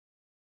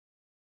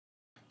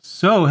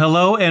So,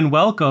 hello and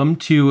welcome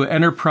to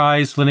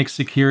Enterprise Linux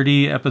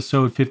Security,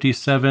 episode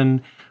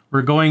 57.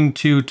 We're going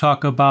to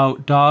talk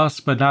about DOS,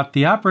 but not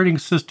the operating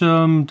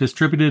system,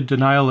 distributed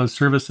denial of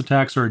service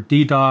attacks, or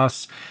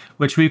DDoS,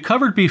 which we've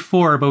covered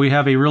before, but we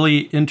have a really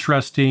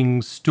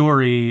interesting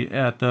story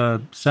at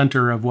the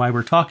center of why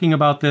we're talking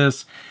about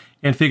this,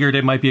 and figured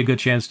it might be a good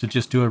chance to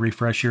just do a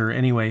refresher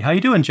anyway. How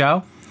you doing,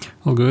 Zhao?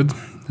 All good.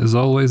 As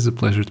always, a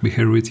pleasure to be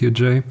here with you,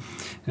 Jay.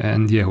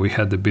 And yeah, we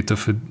had a bit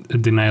of a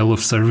denial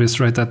of service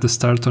right at the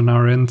start on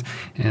our end,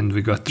 and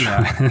we got through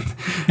it.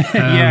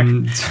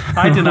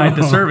 I denied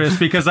the service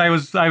because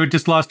I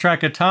just lost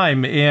track of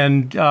time.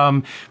 And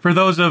for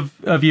those of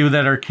you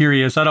that are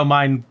curious, I don't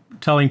mind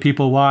telling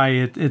people why.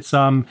 It's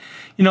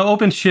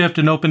OpenShift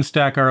and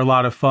OpenStack are a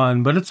lot of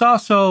fun, but it's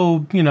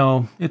also,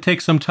 it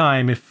takes some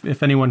time.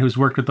 If anyone who's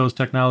worked with those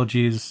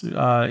technologies,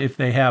 if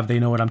they have, they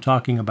know what I'm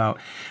talking about.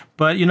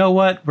 But you know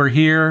what? We're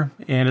here,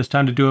 and it's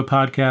time to do a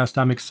podcast.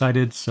 I'm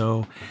excited,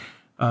 so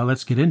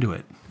let's get into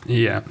it.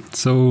 Yeah,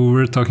 so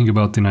we're talking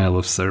about denial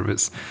of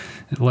service.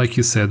 Like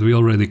you said, we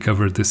already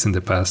covered this in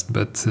the past,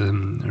 but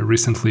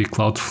recently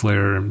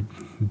Cloudflare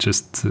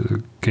just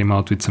came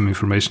out with some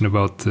information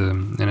about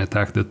an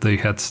attack that they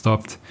had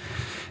stopped.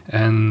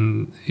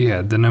 And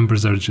yeah, the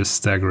numbers are just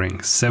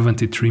staggering.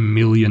 73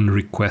 million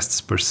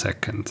requests per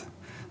second.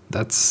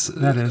 That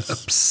is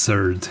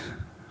absurd.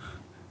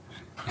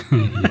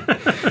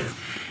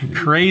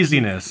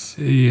 Craziness.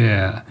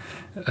 Yeah.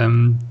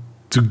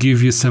 To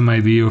give you some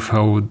idea of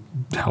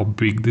how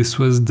big this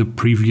was, the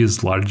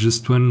previous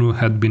largest one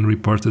had been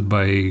reported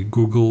by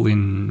Google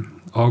in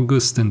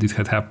August, and it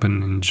had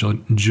happened in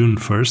June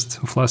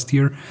 1st of last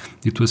year.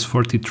 It was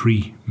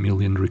 43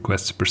 million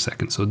requests per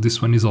second. So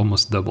this one is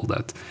almost double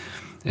that.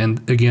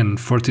 And again,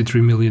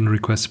 43 million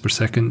requests per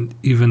second,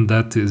 even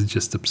that is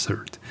just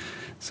absurd.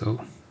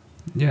 So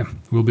yeah,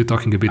 we'll be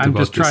talking a bit about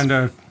this. I'm just trying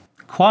to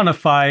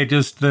quantify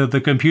just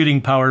the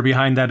computing power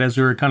behind that, as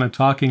we were kind of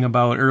talking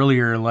about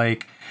earlier.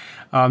 Like,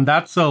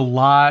 that's a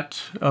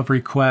lot of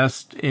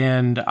requests,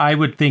 and I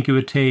would think it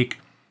would take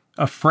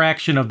a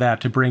fraction of that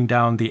to bring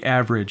down the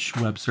average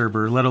web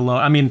server, let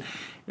alone,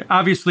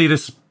 obviously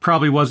this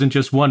probably wasn't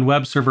just one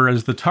web server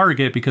as the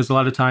target, because a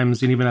lot of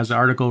times, and even as the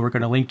article we're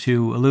going to link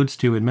to alludes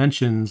to, it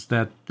mentions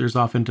that there's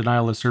often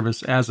denial of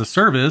service as a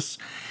service.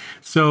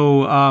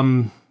 So,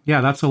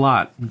 yeah, that's a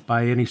lot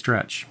by any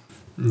stretch.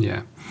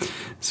 Yeah.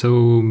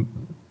 So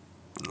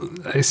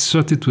I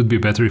thought it would be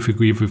better if we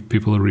give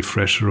people a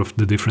refresher of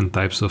the different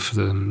types of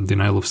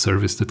denial of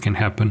service that can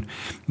happen.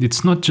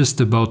 It's not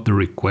just about the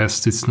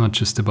request, it's not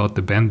just about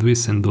the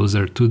bandwidth, and those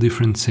are two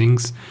different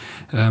things.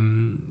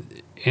 And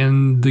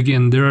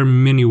again, there are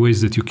many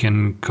ways that you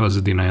can cause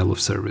a denial of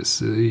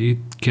service. It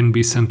can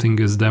be something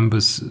as dumb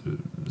as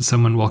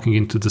someone walking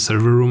into the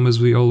server room, as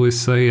we always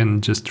say,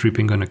 and just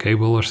tripping on a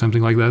cable or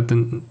something like that,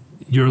 and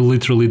you're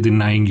literally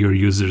denying your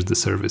users the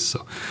service.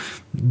 So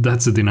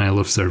that's a denial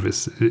of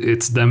service.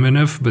 It's dumb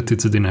enough, but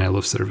it's a denial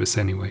of service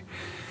anyway.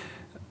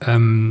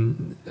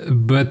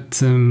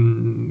 But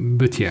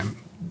yeah,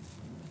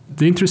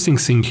 the interesting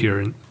thing here,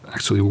 and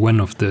actually one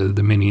of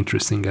the many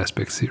interesting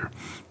aspects here,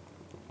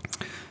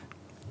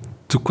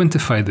 to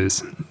quantify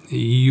this,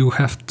 you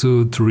have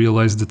to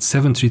realize that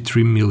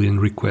 73 million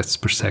requests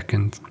per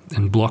second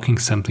and blocking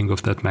something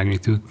of that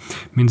magnitude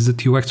means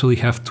that you actually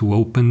have to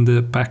open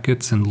the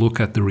packets and look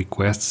at the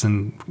requests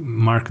and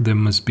mark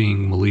them as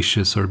being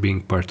malicious or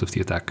being part of the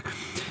attack.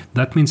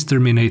 That means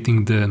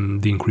terminating the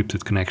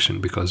encrypted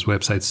connection, because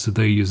websites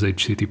today use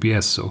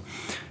HTTPS. So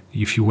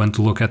if you want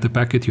to look at the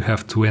packet, you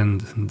have to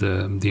end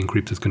the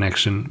encrypted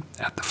connection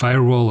at the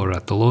firewall or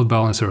at the load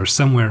balancer or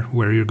somewhere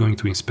where you're going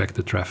to inspect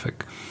the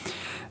traffic.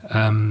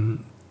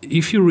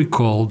 If you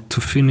recall,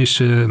 to finish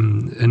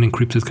an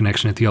encrypted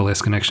connection, a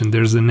TLS connection,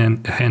 there's a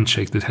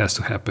handshake that has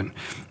to happen.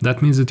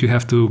 That means that you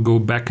have to go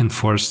back and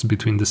forth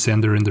between the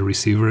sender and the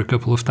receiver a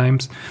couple of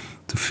times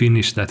to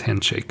finish that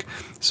handshake.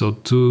 So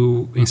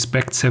to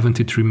inspect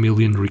 73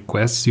 million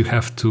requests, you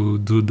have to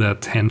do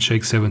that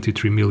handshake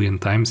 73 million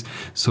times.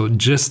 So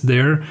just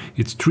there,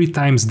 it's 3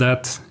 times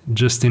that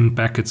just in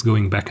packets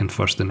going back and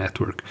forth the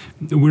network.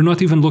 We're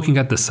not even looking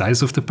at the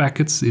size of the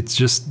packets. It's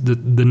just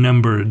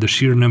the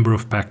sheer number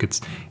of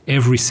packets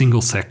every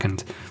single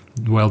second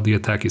while the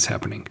attack is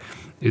happening.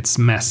 It's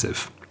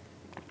massive.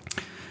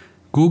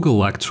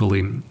 Google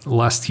actually,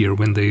 last year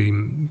when they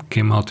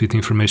came out with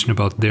information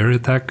about their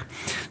attack,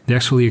 they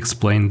actually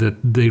explained that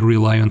they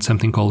rely on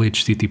something called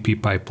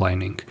HTTP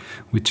pipelining,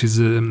 which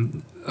is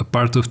a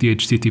part of the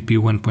HTTP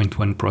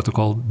 1.1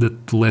 protocol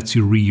that lets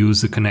you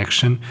reuse a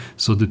connection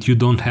so that you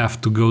don't have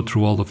to go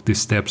through all of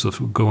these steps of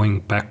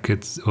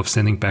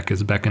sending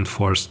packets back and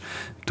forth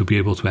to be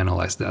able to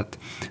analyze that.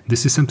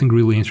 This is something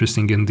really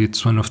interesting, and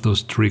it's one of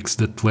those tricks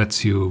that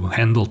lets you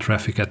handle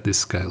traffic at this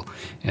scale.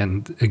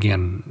 And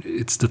again,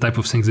 it's the type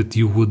of things that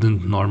you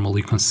wouldn't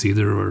normally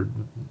consider or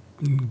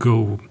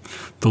go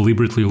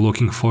deliberately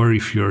looking for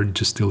if you're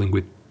just dealing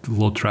with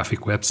low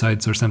traffic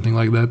websites or something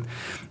like that.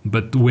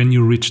 But when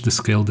you reach the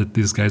scale that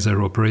these guys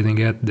are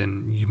operating at,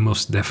 then you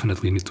most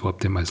definitely need to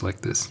optimize like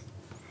this.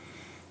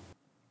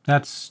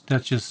 That's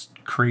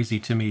just crazy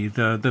to me,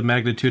 the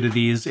magnitude of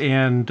these.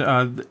 And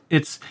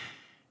it's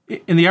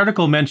in the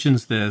article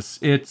mentions this.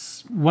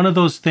 It's one of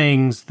those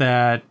things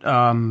that,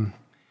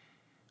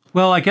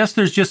 well, I guess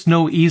there's just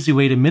no easy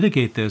way to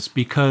mitigate this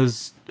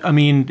because, I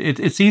mean,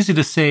 it's easy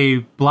to say,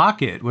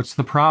 block it. What's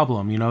the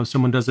problem? You know,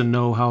 someone doesn't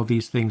know how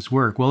these things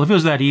work. Well, if it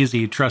was that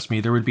easy, trust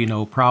me, there would be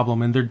no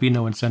problem and there'd be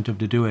no incentive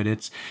to do it.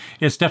 It's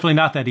definitely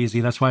not that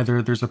easy. That's why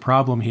there's a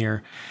problem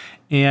here.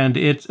 And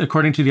it's,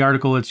 according to the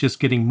article, it's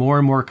just getting more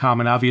and more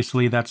common.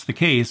 Obviously, that's the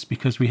case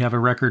because we have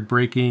some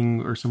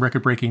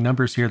record-breaking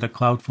numbers here that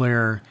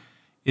Cloudflare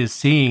is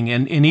seeing.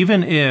 And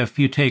even if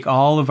you take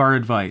all of our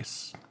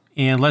advice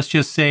and let's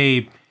just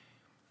say,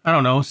 I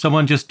don't know,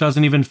 someone just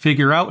doesn't even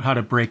figure out how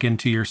to break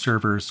into your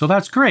servers. So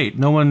that's great.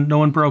 No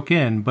one broke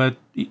in, but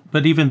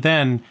even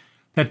then,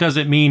 that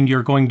doesn't mean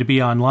you're going to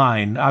be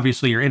online.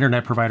 Obviously, your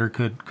internet provider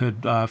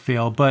could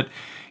fail, but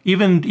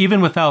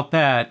even without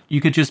that, you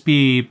could just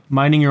be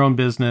minding your own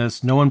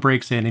business. No one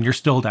breaks in, and you're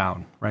still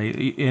down, right?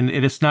 And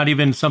it's not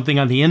even something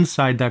on the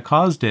inside that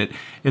caused it.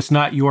 It's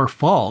not your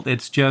fault.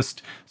 It's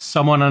just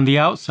someone on the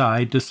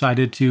outside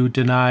decided to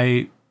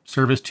deny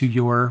service to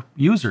your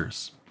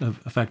users,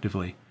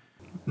 effectively.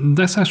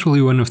 That's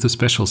actually one of the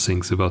special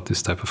things about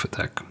this type of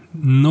attack.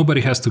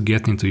 Nobody has to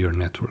get into your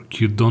network.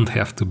 You don't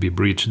have to be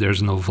breached.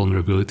 There's no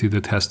vulnerability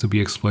that has to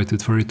be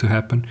exploited for it to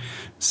happen.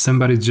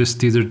 Somebody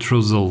just either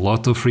throws a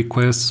lot of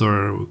requests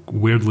or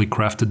weirdly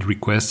crafted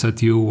requests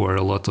at you or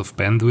a lot of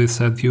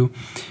bandwidth at you,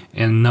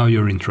 and now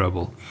you're in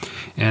trouble.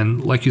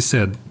 And like you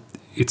said,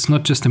 it's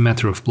not just a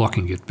matter of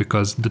blocking it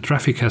because the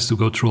traffic has to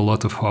go through a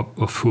lot of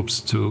hoops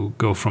to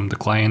go from the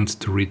client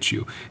to reach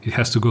you. It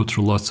has to go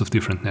through lots of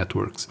different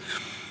networks.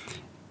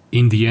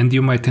 In the end,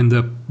 you might end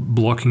up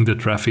blocking the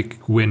traffic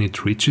when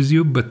it reaches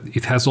you, but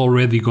it has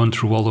already gone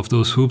through all of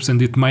those hoops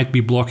and it might be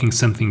blocking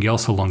something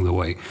else along the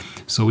way.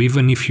 So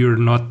even if you're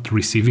not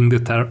receiving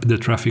the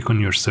traffic on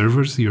your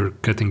servers, you're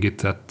cutting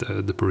it at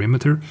the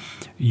perimeter,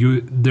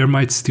 there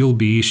might still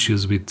be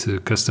issues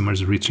with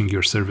customers reaching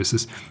your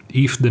services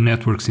if the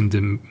networks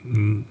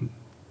and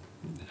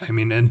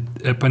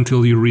up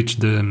until you reach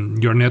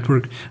your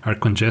network are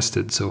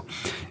congested. So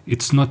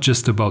it's not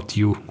just about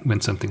you when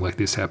something like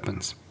this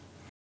happens.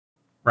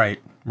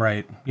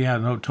 Right. Yeah,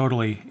 no,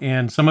 totally.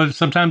 And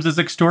sometimes it's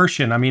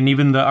extortion. I mean,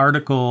 even the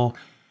article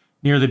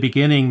near the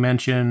beginning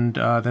mentioned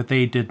that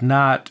they did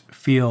not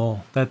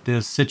feel that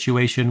this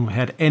situation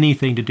had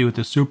anything to do with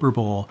the Super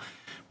Bowl.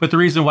 But the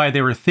reason why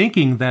they were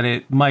thinking that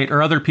it might,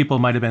 or other people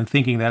might have been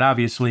thinking that,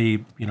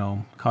 obviously,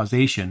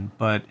 causation,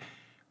 but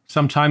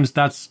sometimes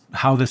that's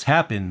how this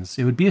happens.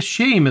 It would be a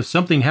shame if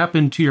something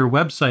happened to your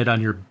website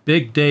on your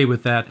big day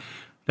with that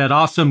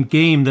awesome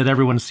game that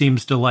everyone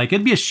seems to like.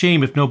 It'd be a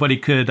shame if nobody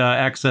could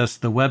access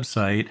the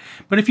website.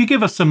 But if you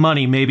give us some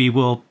money, maybe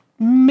we'll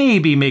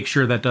make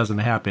sure that doesn't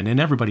happen. And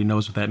everybody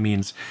knows what that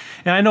means.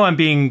 And I know I'm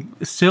being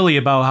silly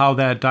about how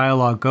that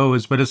dialogue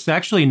goes, but it's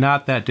actually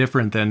not that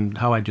different than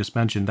how I just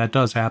mentioned. That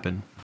does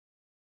happen.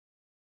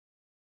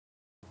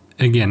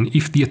 Again,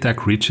 if the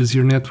attack reaches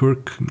your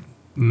network,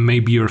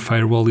 maybe your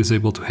firewall is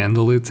able to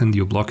handle it and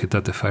you block it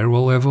at the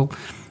firewall level.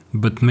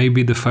 But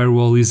maybe the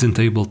firewall isn't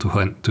able to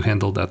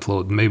handle that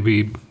load.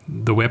 Maybe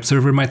the web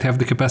server might have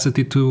the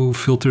capacity to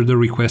filter the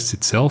requests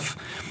itself,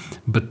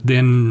 but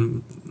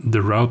then the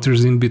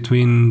routers in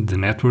between, the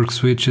network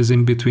switches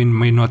in between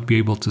may not be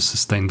able to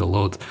sustain the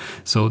load.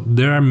 So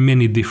there are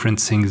many different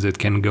things that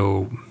can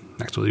go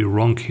actually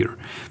wrong here.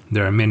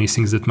 There are many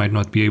things that might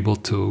not be able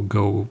to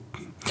go.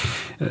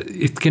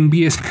 It can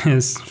be as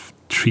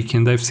tricky,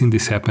 and I've seen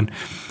this happen.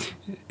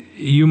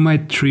 You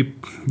might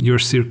trip your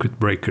circuit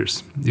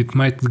breakers. It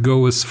might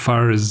go as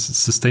far as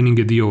sustaining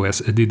a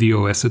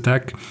DDoS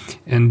attack,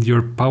 and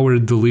your power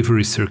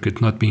delivery circuit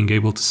not being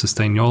able to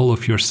sustain all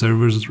of your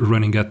servers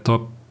running at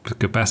top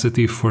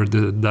capacity for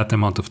that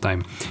amount of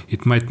time.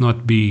 It might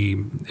not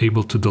be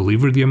able to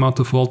deliver the amount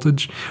of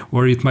voltage,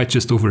 or it might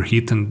just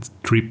overheat and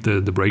trip the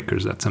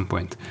breakers at some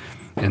point.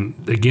 And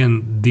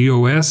again,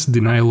 DOS,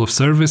 denial of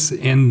service,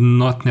 and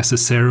not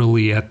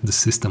necessarily at the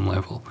system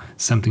level.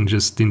 Something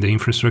just in the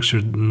infrastructure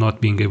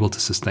not being able to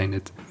sustain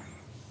it.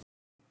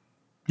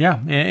 Yeah,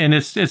 and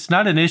it's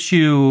not an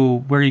issue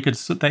where you could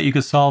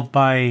solve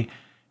by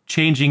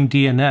changing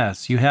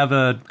DNS. You have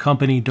a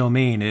company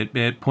domain.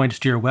 It points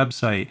to your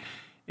website.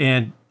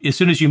 And as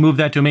soon as you move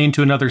that domain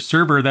to another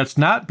server that's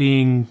not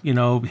being,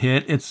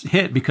 hit, it's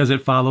hit because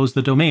it follows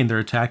the domain. They're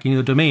attacking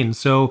the domain.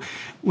 So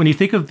when you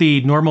think of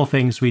the normal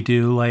things we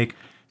do, like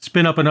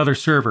spin up another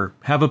server,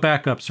 have a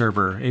backup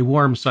server, a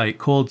warm site,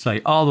 cold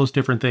site, all those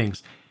different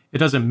things, it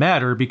doesn't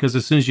matter because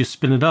as soon as you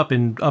spin it up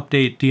and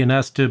update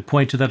DNS to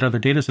point to that other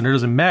data center, it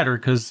doesn't matter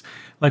because,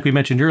 like we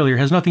mentioned earlier, it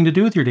has nothing to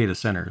do with your data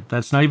center.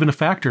 That's not even a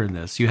factor in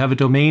this. You have a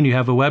domain, you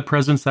have a web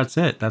presence, that's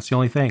it. That's the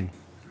only thing.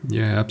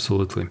 Yeah,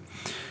 absolutely.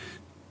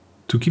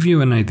 To give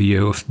you an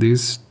idea of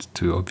this,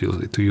 to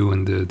you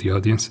and the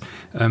audience,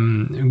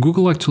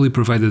 Google actually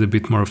provided a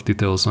bit more of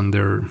details on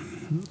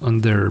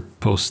their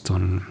post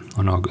on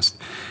August.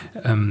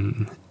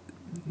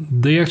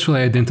 They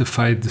actually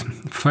identified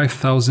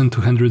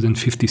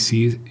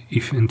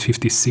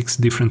 5,256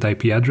 different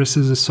IP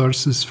addresses as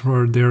sources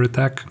for their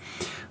attack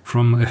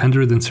from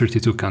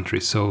 132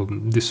 countries. So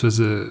this was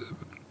a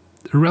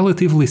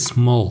relatively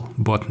small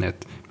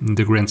botnet in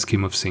the grand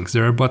scheme of things.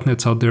 There are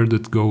botnets out there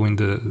that go in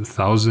the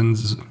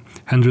thousands,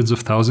 hundreds of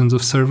thousands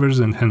of servers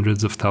and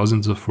hundreds of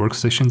thousands of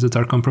workstations that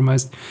are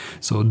compromised.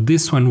 So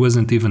this one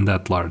wasn't even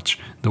that large,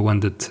 the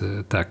one that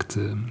attacked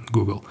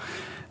Google.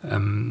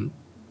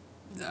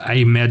 I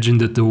imagine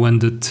that the one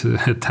that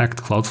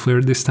attacked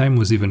Cloudflare this time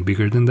was even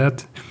bigger than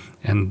that.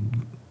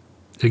 And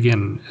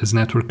again, as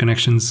network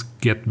connections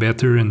get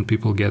better and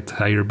people get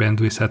higher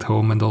bandwidth at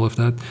home and all of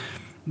that,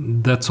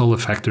 that's all a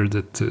factor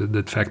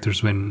that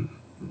factors when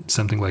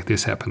something like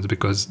this happens,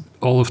 because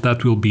all of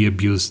that will be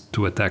abused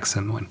to attack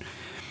someone.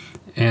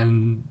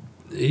 And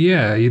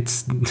yeah,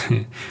 it's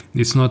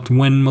not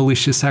one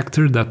malicious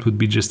actor. That would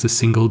be just a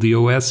single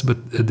DOS, but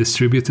a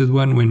distributed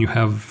one. When you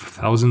have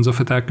thousands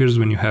of attackers,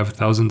 when you have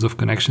thousands of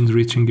connections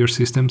reaching your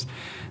systems,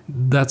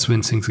 that's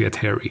when things get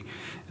hairy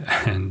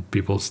and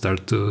people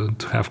start to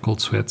have cold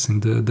sweats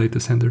in the data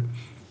center.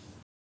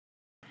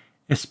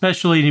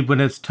 Especially when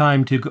it's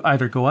time to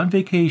either go on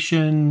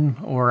vacation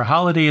or a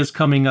holiday is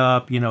coming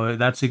up.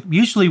 That's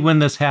usually when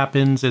this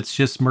happens. It's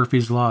just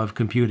Murphy's Law of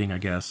computing, I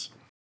guess.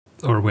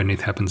 Or when it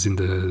happens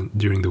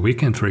during the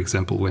weekend, for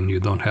example, when you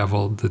don't have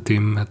all the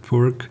team at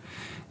work.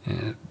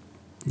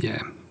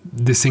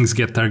 These things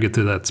get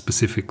targeted at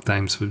specific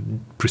times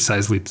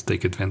precisely to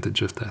take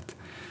advantage of that.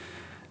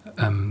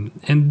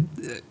 And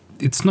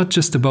it's not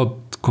just about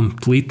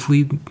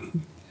completely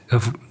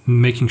of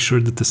making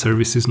sure that the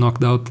service is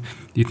knocked out.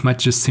 It might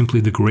just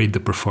simply degrade the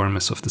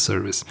performance of the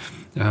service.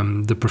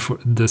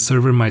 The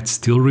server might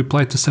still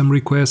reply to some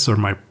requests or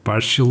might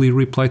partially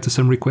reply to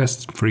some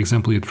requests. For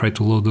example, you try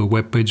to load a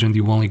web page and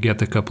you only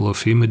get a couple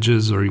of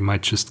images, or you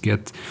might just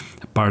get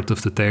a part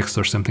of the text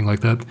or something like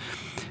that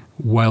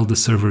while the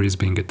server is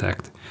being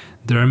attacked.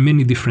 There are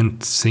many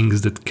different things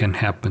that can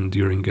happen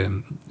during a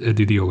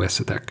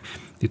DDoS attack.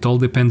 It all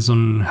depends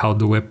on how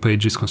the web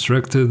page is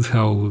constructed,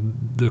 how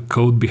the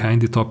code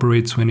behind it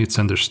operates when it's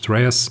under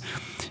stress.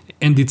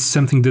 And it's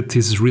something that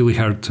is really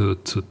hard to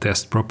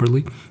test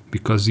properly,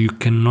 because you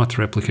cannot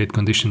replicate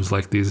conditions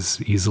like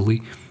this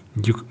easily.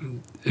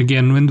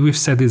 Again, when we've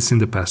said this in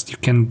the past, you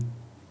can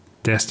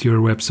test your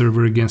web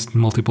server against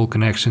multiple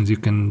connections. You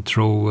can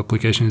throw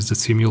applications that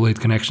simulate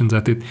connections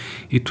at it.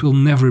 It will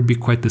never be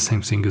quite the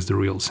same thing as the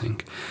real thing.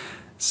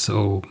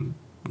 So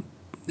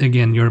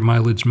again, your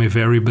mileage may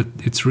vary, but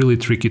it's really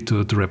tricky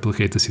to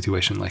replicate a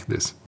situation like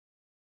this.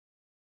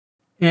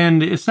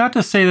 And it's not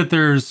to say that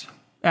there's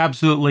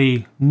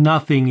absolutely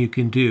nothing you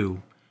can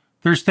do.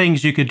 There's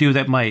things you could do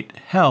that might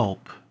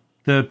help.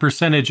 The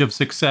percentage of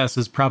success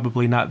is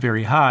probably not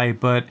very high,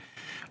 but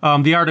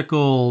the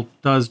article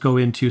does go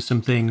into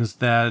some things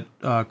that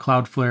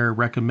Cloudflare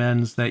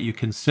recommends that you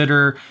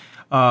consider.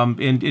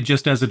 And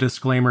just as a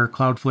disclaimer,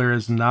 Cloudflare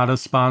is not a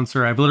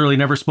sponsor. I've literally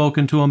never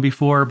spoken to them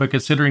before, but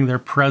considering their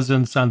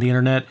presence on the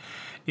internet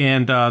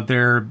and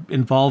their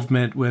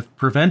involvement with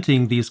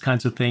preventing these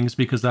kinds of things,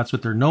 because that's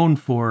what they're known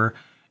for,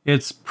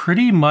 it's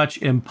pretty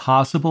much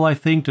impossible, I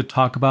think, to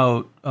talk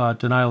about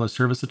denial of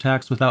service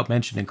attacks without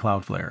mentioning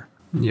Cloudflare.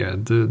 Yeah,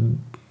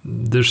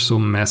 they're so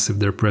massive,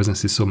 their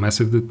presence is so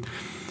massive that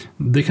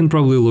they can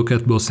probably look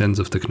at both ends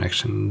of the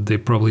connection. They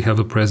probably have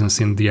a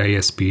presence in the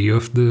ISP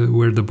of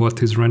where the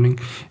bot is running,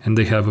 and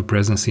they have a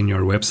presence in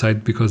your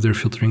website because they're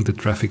filtering the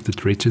traffic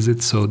that reaches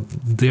it. So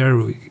they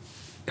are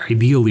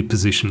ideally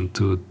positioned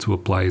to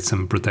apply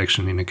some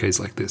protection in a case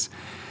like this.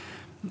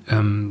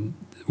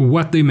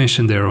 What they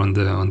mentioned there on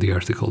the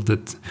article,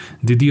 that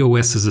the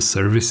DOS as a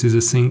service is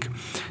a thing,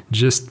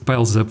 just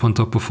piles up on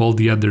top of all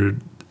the other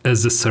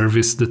as a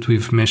service that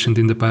we've mentioned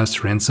in the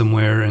past,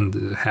 ransomware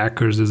and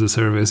hackers as a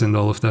service and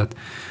all of that.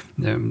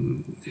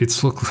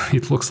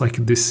 It looks like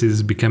this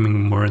is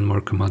becoming more and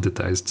more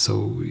commoditized.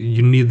 So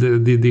you need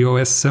the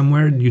DOS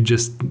somewhere, you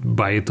just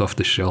buy it off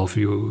the shelf.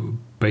 You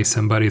pay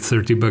somebody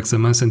 $30 a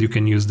month and you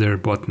can use their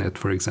botnet,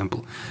 for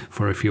example,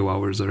 for a few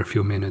hours or a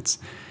few minutes.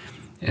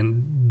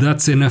 And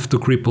that's enough to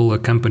cripple a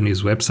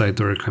company's website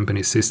or a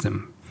company's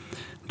system.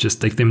 Just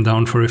take them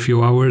down for a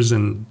few hours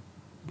and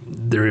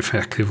they're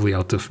effectively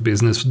out of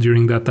business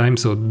during that time.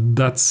 So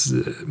that's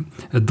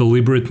a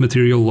deliberate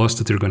material loss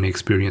that they're going to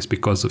experience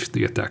because of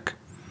the attack.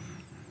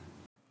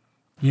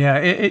 Yeah,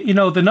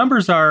 the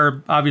numbers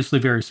are obviously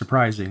very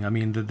surprising. I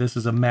mean, this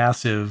is a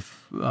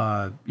massive,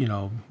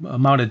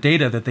 amount of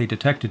data that they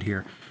detected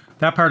here.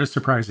 That part is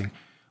surprising.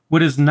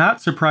 What is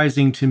not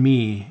surprising to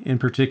me in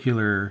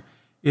particular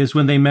is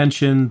when they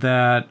mention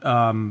that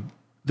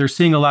they're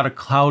seeing a lot of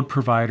cloud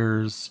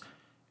providers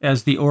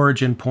as the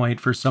origin point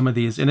for some of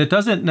these. And it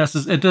doesn't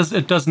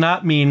it does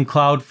not mean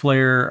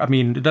Cloudflare. I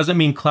mean, it doesn't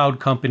mean cloud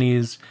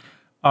companies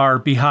are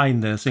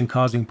behind this and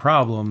causing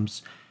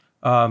problems.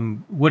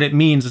 What it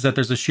means is that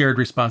there's a shared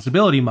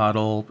responsibility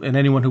model, and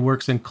anyone who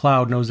works in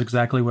cloud knows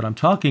exactly what I'm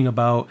talking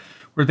about,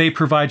 where they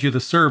provide you the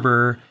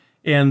server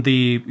and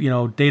the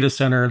data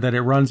center that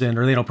it runs in,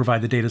 or they don't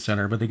provide the data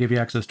center, but they give you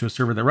access to a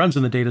server that runs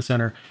in the data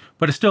center.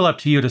 But it's still up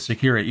to you to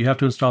secure it. You have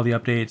to install the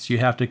updates. You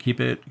have to keep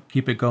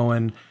it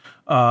going.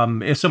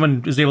 If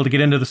someone is able to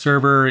get into the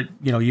server,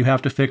 you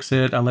have to fix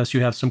it unless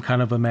you have some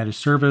kind of a managed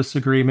service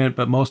agreement.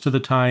 But most of the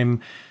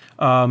time,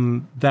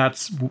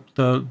 that's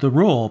the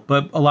rule.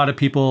 But a lot of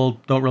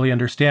people don't really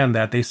understand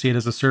that. They see it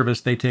as a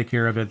service. They take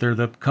care of it. They're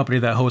the company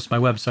that hosts my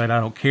website. I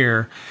don't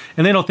care.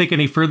 And they don't think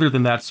any further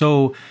than that.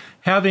 So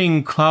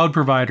having cloud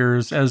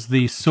providers as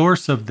the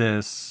source of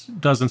this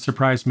doesn't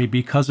surprise me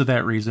because of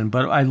that reason.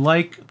 But I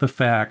like the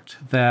fact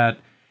that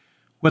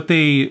what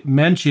they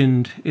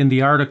mentioned in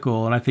the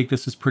article, and I think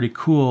this is pretty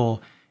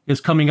cool, is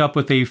coming up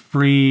with a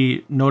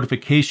free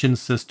notification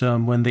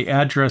system when the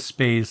address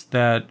space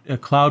that a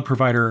cloud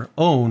provider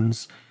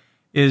owns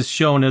is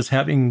shown as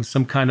having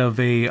some kind of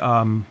a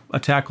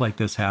attack like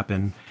this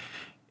happen.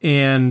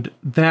 And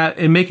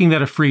making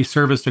that a free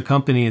service to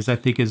companies, I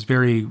think, is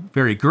very,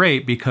 very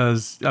great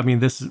because,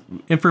 this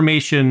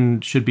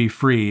information should be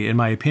free, in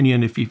my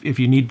opinion. If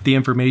you need the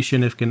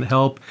information, if it can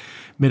help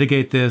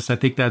mitigate this, I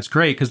think that's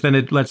great because then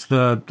it lets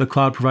the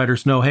cloud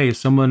providers know, hey,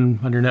 someone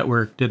on your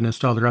network didn't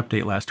install their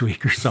update last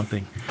week or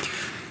something.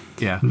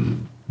 Yeah.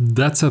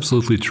 That's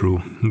absolutely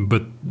true.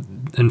 But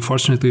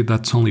unfortunately,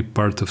 that's only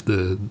part of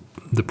the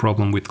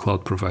problem with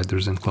cloud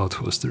providers and cloud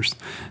hosters.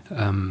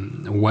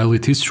 While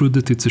it is true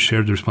that it's a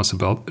shared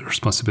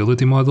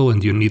responsibility model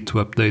and you need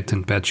to update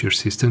and patch your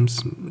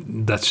systems,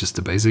 that's just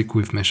the basic.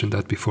 We've mentioned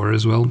that before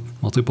as well,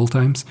 multiple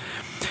times.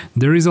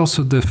 There is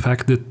also the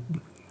fact that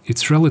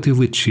it's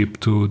relatively cheap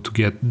to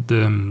get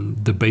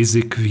the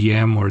basic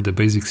VM or the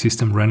basic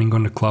system running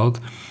on the cloud.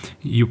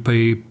 You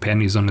pay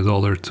pennies on the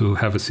dollar to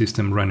have a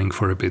system running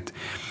for a bit.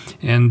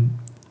 And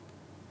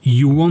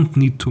you won't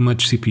need too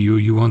much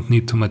CPU, you won't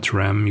need too much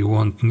RAM,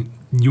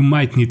 you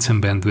might need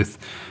some bandwidth,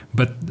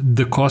 but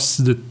the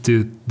cost that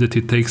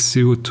it takes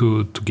you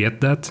to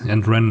get that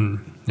and run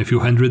a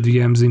few hundred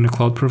VMs in a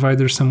cloud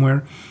provider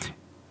somewhere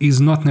is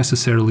not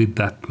necessarily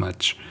that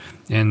much.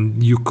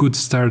 And you could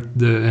start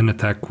an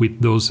attack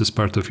with those as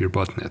part of your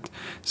botnet.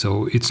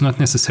 So it's not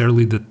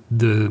necessarily that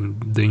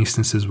the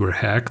instances were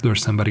hacked or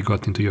somebody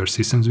got into your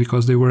systems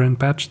because they were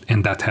unpatched,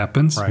 and that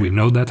happens. Right. We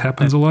know that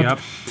happens a lot. Yep.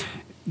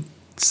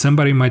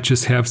 Somebody might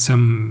just have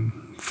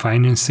some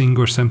financing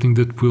or something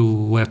that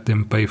will let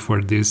them pay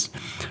for this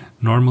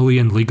normally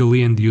and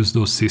legally and use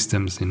those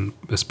systems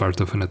as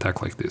part of an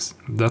attack like this.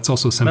 That's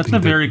also something.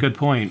 That's a very good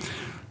point.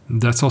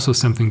 That's also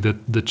something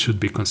that should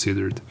be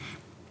considered.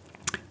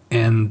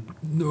 And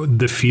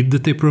the feed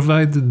that they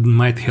provide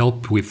might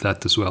help with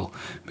that as well,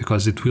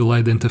 because it will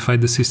identify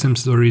the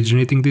systems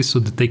originating this so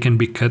that they can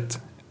be cut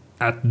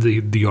at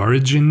the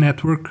origin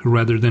network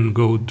rather than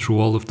go through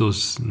all of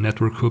those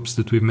network hoops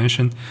that we've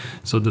mentioned,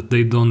 so that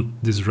they don't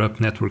disrupt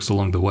networks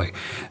along the way.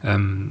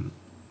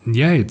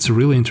 It's a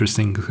really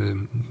interesting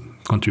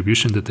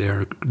contribution that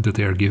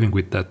they are giving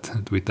with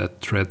that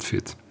thread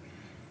feed.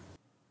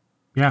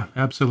 Yeah,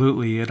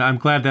 absolutely. And I'm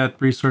glad that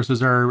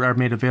resources are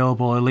made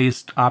available, at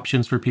least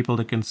options for people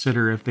to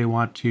consider if they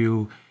want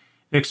to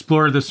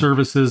explore the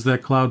services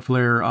that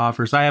Cloudflare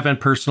offers. I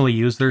haven't personally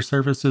used their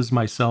services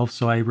myself,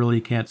 so I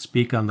really can't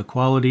speak on the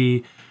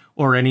quality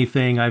or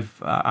anything.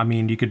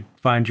 You could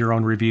find your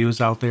own reviews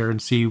out there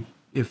and see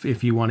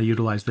if you want to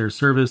utilize their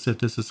service, if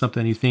this is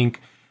something you think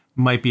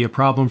might be a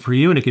problem for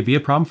you, and it could be a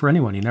problem for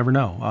anyone. You never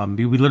know.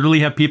 We literally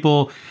have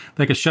people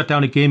that could shut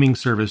down a gaming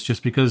service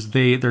just because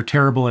they're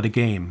terrible at a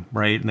game,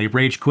 right? And they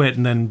rage quit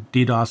and then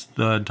DDoS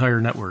the entire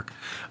network.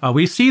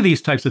 We see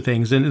these types of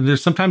things, and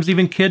there's sometimes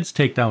even kids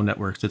take down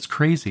networks. It's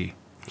crazy.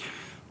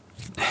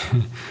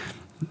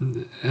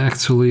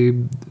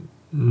 Actually,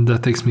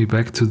 that takes me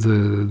back to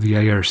the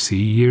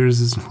IRC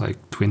years, like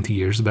 20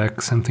 years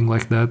back, something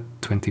like that,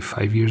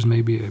 25 years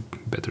maybe. I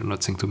better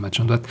not think too much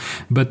on that.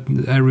 But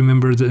I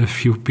remember a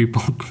few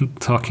people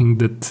talking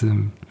that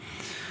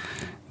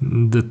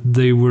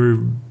they were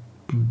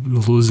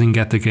losing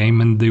at the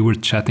game and they were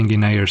chatting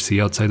in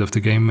IRC outside of the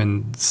game,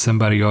 and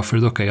somebody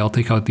offered, okay, I'll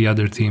take out the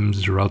other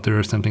team's router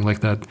or something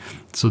like that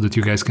so that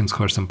you guys can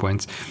score some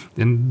points.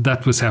 And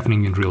that was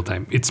happening in real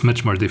time. It's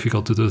much more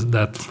difficult to do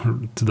that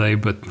today,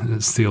 but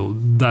still,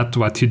 that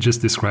what you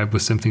just described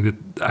was something that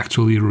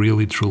actually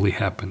really truly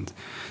happened.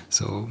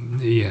 So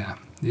yeah,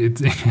 it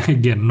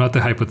again, not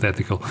a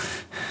hypothetical.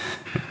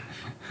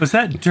 Was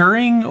that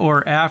during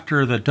or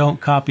after the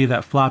don't copy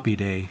that floppy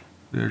day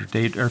or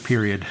date or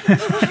period?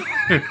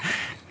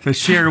 The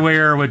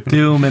shareware with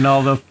Doom and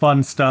all the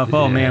fun stuff.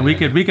 Oh man, we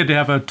could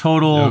have a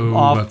total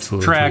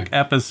off-track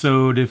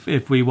episode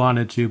if we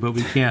wanted to, but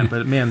we can't.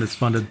 But man, it's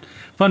fun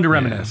to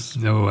reminisce.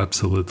 No,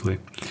 absolutely.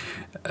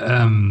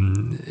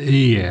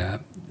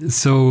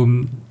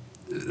 So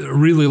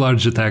really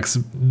large attacks.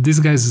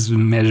 These guys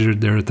measured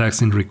their attacks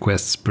in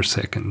requests per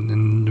second,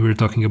 and we're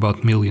talking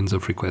about millions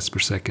of requests per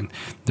second.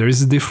 There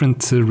is a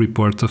different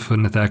report of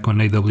an attack on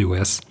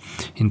AWS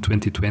in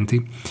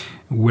 2020,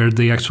 where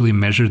they actually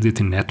measured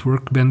it in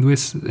network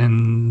bandwidth,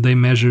 and they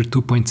measured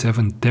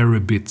 2.7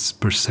 terabits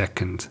per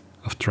second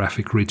of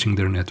traffic reaching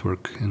their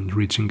network and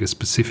reaching a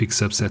specific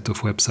subset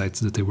of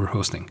websites that they were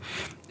hosting.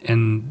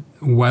 And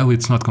while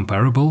it's not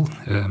comparable,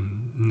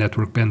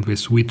 network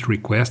bandwidth with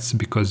requests,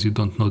 because you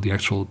don't know the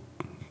actual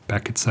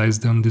packet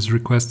size on these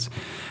requests,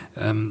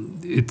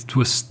 it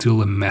was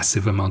still a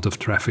massive amount of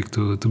traffic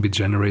to be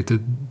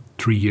generated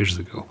 3 years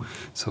ago.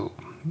 So,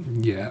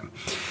 yeah.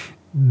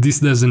 This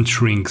doesn't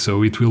shrink,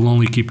 so it will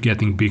only keep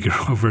getting bigger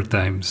over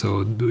time.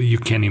 So you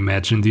can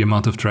imagine the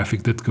amount of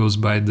traffic that goes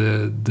by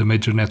the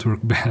major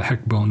network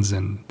backbones,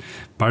 and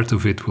part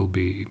of it will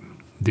be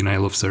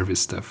denial of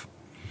service stuff.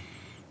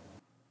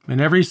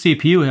 And every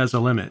CPU has a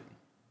limit.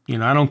 You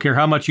know, I don't care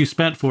how much you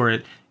spent for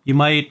it. It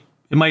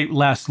might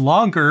last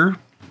longer,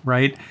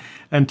 right,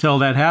 until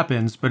that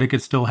happens, but it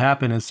could still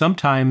happen. And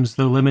sometimes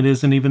the limit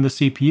isn't even the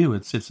CPU.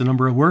 It's the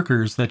number of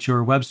workers that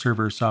your web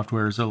server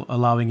software is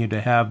allowing you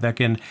to have that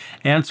can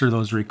answer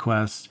those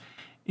requests.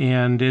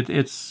 And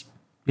it's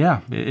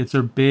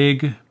a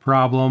big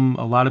problem.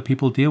 A lot of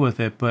people deal with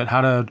it, but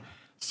how to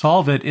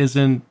solve it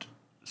isn't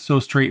so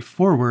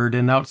straightforward.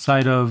 And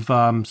outside of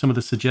some of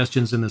the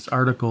suggestions in this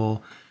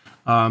article,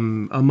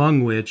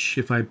 among which,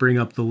 if I bring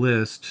up the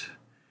list,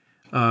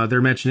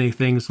 they're mentioning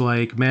things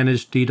like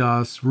managed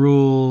DDoS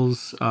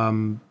rules,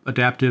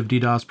 adaptive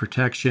DDoS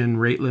protection,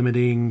 rate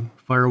limiting,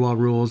 firewall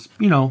rules,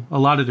 a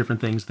lot of different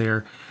things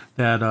there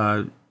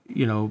that,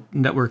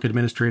 network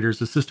administrators,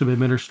 the system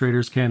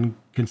administrators can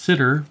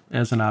consider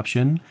as an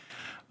option.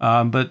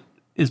 But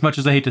as much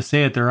as I hate to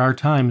say it, there are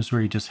times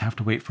where you just have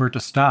to wait for it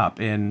to stop.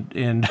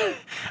 And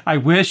I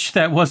wish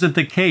that wasn't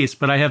the case,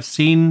 but I have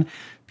seen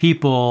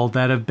people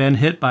that have been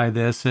hit by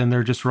this and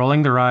they're just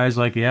rolling their eyes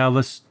like,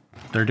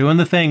 they're doing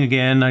the thing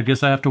again. I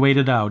guess I have to wait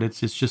it out. It's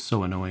just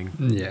so annoying.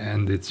 Yeah,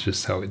 and it's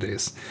just how it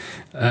is.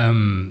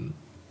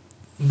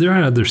 There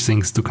are other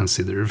things to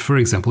consider. For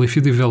example, if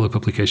you develop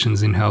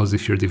applications in-house,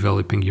 if you're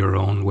developing your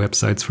own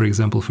websites, for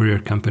example, for your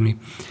company,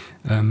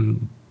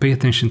 pay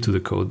attention to the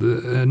code.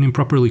 An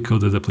improperly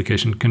coded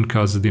application can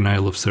cause a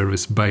denial of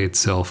service by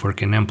itself or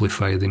can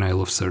amplify a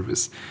denial of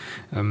service.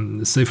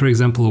 Say, for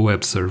example, a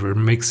web server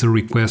makes a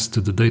request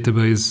to the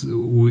database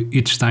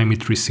each time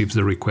it receives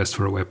a request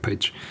for a web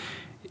page.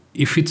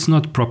 If it's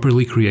not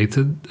properly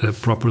created,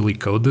 properly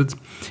coded,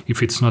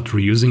 if it's not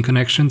reusing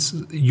connections,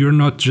 you're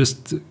not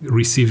just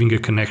receiving a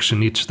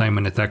connection each time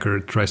an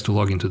attacker tries to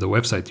log into the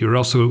website. You're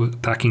also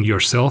attacking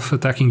yourself,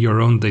 attacking your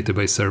own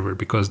database server,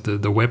 because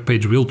the web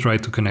page will try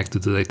to connect to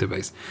the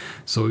database.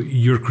 So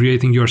you're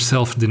creating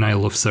yourself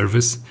denial of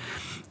service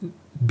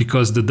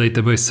because the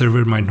database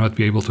server might not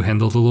be able to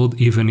handle the load,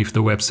 even if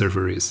the web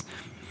server is.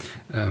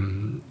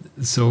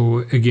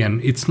 So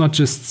again, it's not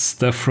just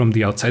stuff from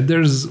the outside.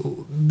 There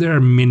are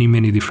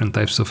many different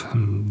types of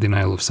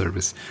denial of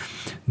service.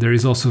 There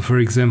is also, for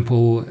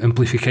example,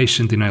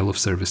 amplification denial of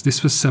service.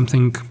 This was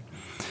something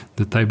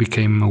that I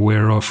became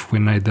aware of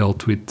when I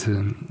dealt with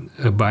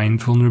a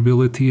bind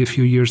vulnerability a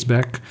few years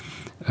back,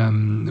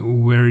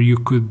 where you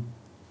could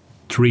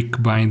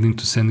trick bind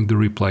into sending the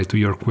reply to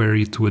your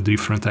query to a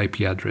different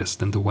IP address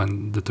than the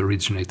one that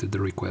originated the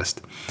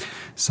request.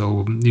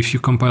 So if you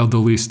compiled a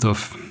list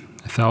of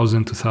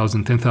 1,000,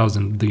 2,000,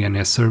 10,000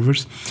 DNS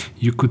servers,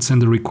 you could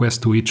send a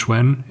request to each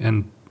one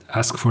and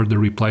ask for the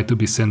reply to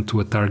be sent to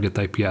a target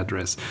IP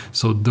address.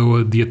 So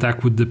though the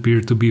attack would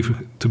appear to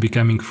be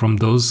coming from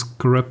those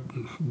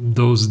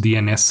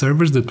DNS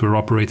servers that were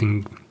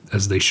operating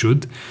as they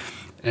should,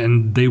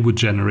 and they would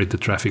generate the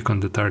traffic on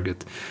the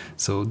target.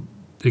 So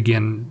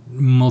again,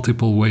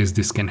 multiple ways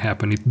this can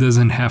happen. It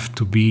doesn't have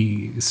to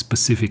be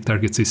specific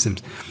target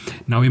systems.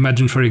 Now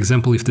imagine, for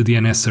example, if the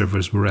DNS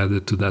servers were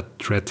added to that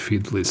threat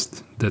feed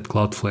list that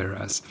Cloudflare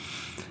has.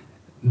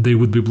 They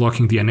would be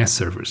blocking DNS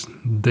servers.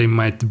 They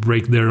might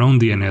break their own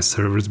DNS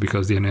servers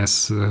because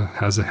DNS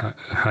has a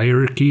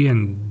hierarchy,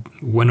 and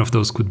one of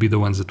those could be the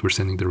ones that were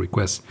sending the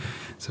requests.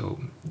 So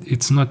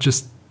it's not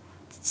just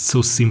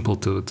so simple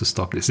to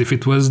stop this. If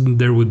it was,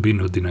 there would be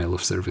no denial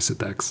of service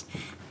attacks.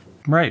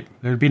 Right.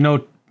 There'd be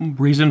no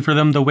reason for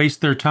them to waste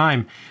their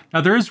time.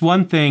 Now, there is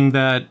one thing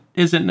that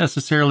isn't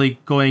necessarily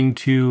going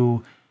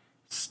to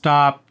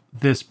stop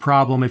this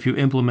problem if you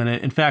implement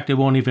it. In fact, it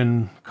won't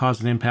even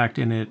cause an impact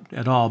in it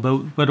at all.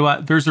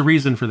 But there's a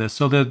reason for this.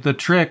 So the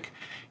trick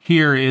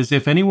here is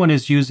if anyone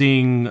is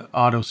using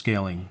auto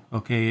scaling,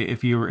 okay,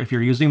 if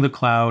you're using the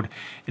cloud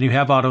and you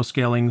have auto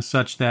scaling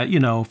such that,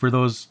 for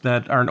those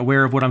that aren't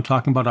aware of what I'm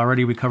talking about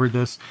already, we covered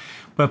this.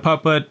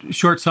 But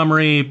short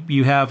summary,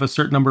 you have a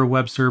certain number of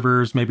web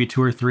servers, maybe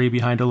 2 or 3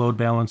 behind a load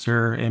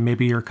balancer, and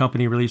maybe your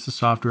company releases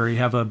software. You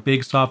have a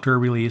big software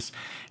release,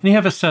 and you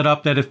have a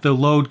setup that if the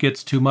load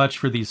gets too much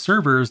for these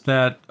servers,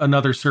 that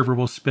another server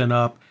will spin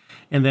up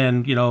and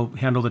then,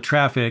 handle the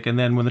traffic. And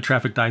then when the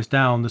traffic dies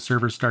down, the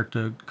servers start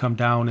to come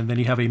down, and then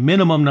you have a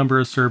minimum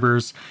number of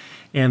servers.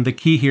 And the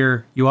key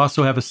here, you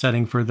also have a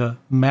setting for the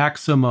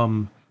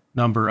maximum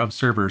number of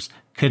servers.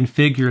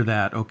 Configure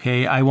that,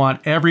 okay? I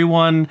want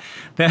everyone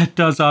that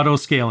does auto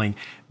scaling.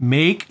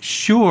 Make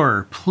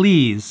sure,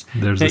 please,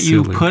 that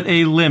you put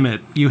a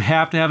limit. You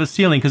have to have a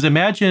ceiling, because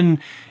imagine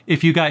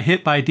if you got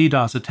hit by a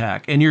DDoS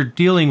attack and you're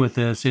dealing with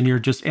this and you're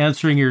just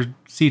answering your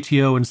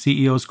CTO and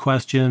CEO's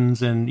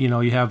questions, and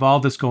you have all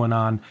this going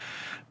on.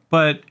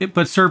 But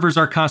servers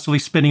are constantly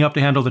spinning up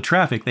to handle the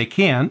traffic. They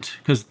can't,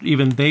 because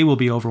even they will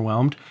be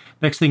overwhelmed.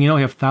 Next thing you know,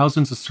 you have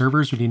thousands of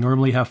servers when you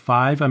normally have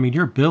 5. I mean,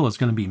 your bill is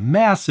going to be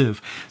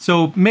massive.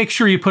 So make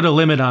sure you put a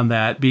limit on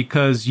that,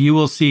 because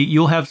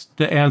you'll have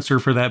to answer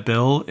for that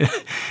bill.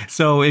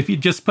 So if you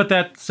just put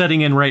that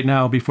setting in right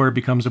now before it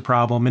becomes a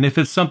problem, and if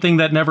it's something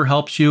that never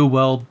helps you,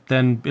 well,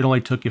 then it only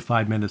took you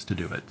 5 minutes to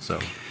do it. So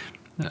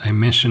I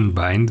mentioned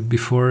Bind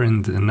before,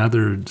 and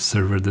another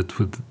server that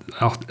would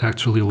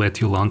actually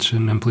let you launch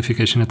an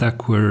amplification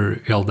attack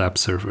were LDAP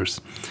servers,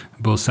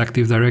 both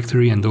Active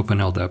Directory and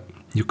OpenLDAP.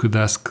 You could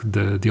ask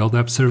the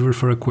LDAP server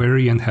for a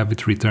query and have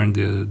it return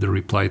the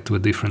reply to a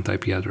different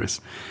IP address.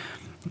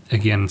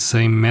 Again,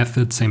 same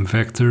method, same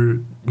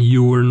vector.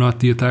 You were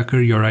not the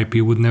attacker, your IP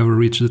would never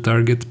reach the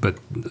target, but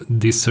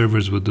these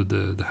servers would do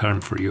the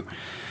harm for you.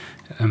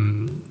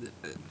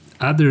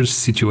 Other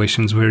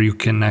situations where you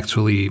can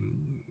actually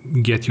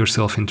get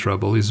yourself in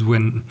trouble is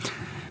when,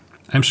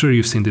 I'm sure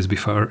you've seen this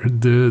before,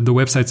 the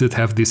websites that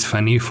have these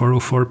funny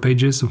 404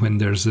 pages, when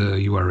there's a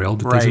URL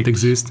that doesn't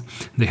exist,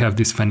 they have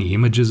these funny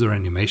images or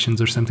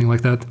animations or something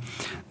like that.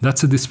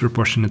 That's a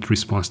disproportionate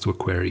response to a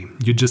query.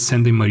 You just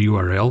send him a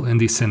URL and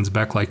he sends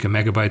back like a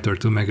megabyte or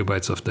 2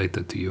 megabytes of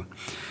data to you.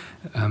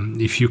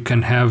 If you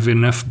can have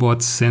enough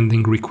bots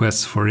sending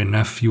requests for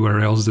enough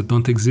URLs that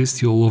don't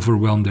exist, you'll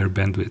overwhelm their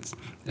bandwidth.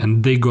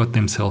 And they got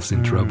themselves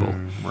in trouble.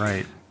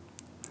 Right.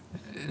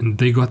 And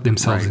they got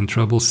themselves in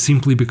trouble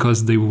simply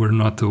because they were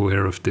not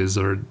aware of this,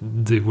 or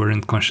they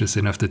weren't conscious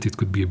enough that it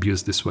could be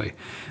abused this way.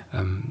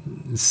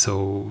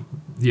 So,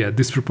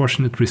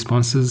 disproportionate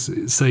responses.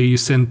 Say you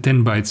send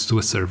 10 bytes to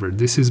a server.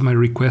 This is my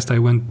request. I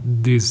want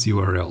this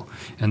URL.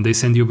 And they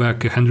send you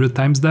back 100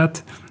 times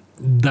that.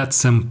 That's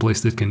some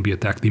place that can be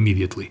attacked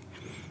immediately.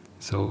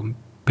 So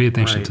pay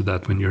attention to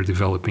that when you're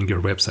developing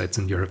your websites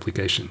and your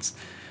applications.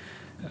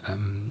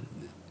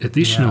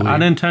 Additionally,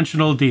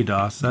 unintentional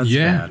DDoS, that's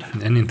bad.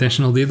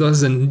 Unintentional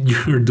DDoS, and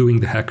you're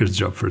doing the hacker's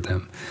job for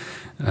them.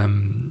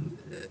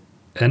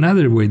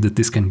 Another way that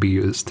this can be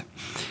used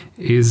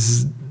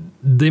is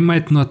they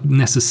might not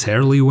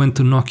necessarily want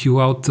to knock you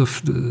out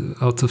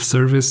of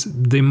service.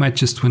 They might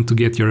just want to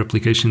get your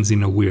applications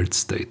in a weird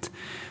state.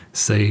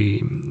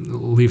 Say,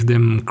 leave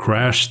them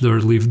crashed or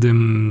leave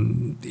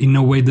them in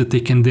a way that they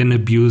can then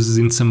abuse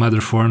in some other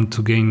form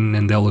to gain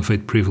and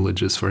elevate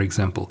privileges, for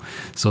example.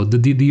 So the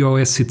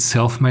DDoS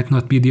itself might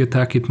not be the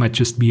attack, it might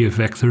just be a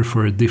vector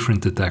for a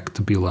different attack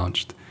to be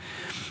launched.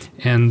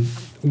 And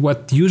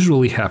what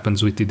usually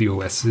happens with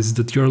DDoS is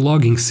that your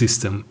logging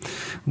system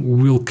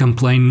will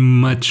complain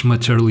much,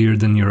 much earlier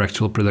than your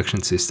actual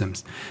production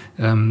systems.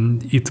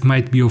 It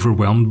might be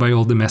overwhelmed by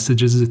all the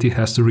messages that it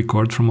has to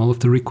record from all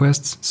of the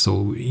requests,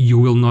 so you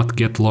will not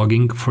get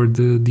logging for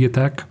the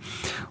attack.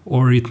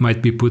 Or it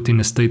might be put in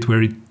a state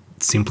where it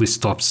simply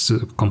stops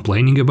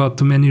complaining about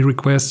too many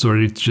requests, or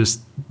it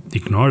just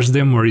ignores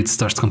them, or it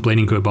starts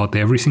complaining about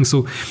everything.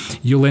 So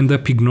you'll end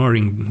up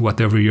ignoring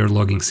whatever your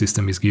logging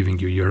system is giving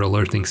you, your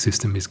alerting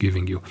system is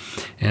giving you.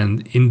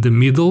 And in the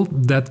middle,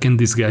 that can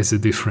disguise a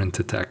different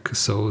attack.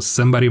 So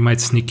somebody might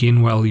sneak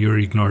in while you're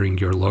ignoring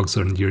your logs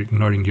or you're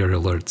ignoring your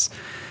alerts.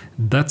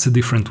 That's a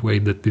different way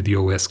that the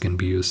DDoS can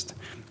be used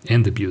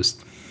and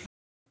abused.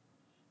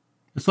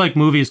 It's like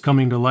movies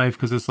coming to life,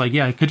 because it's like,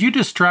 could you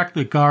distract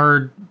the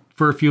guard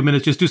for a few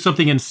minutes, just do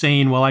something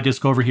insane while I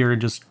just go over here and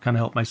just kind of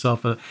help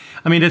myself.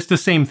 I mean, it's the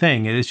same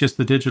thing. It's just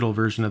the digital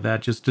version of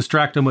that. Just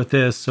distract them with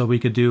this so we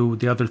could do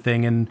the other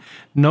thing. And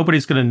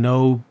nobody's going to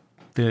know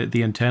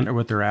the intent or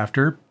what they're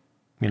after,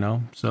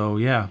 So,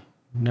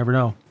 never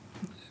know.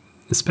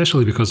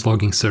 Especially because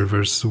logging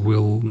servers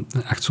will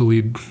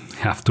actually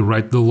have to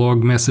write the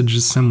log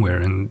messages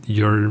somewhere, and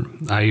your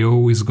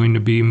I/O is going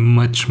to be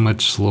much,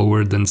 much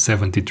slower than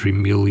 73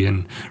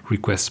 million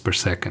requests per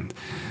second.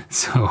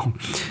 So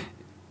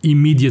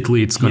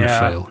immediately it's going to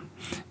fail.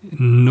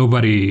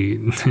 Nobody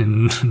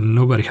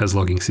has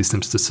logging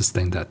systems to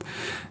sustain that.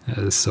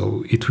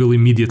 So it will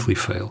immediately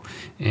fail.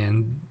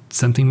 And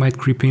something might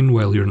creep in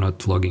while you're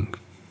not logging.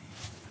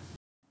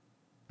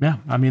 Yeah,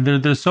 I mean,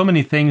 there's so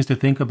many things to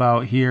think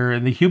about here,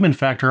 and the human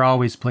factor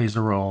always plays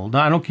a role.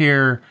 Now, I don't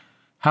care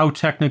how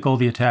technical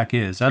the attack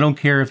is. I don't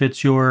care if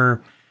it's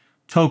your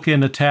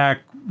token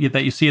attack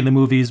that you see in the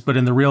movies, but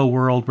in the real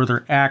world where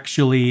they're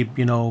actually,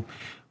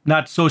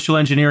 not social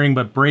engineering,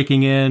 but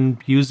breaking in,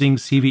 using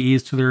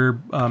CVEs to their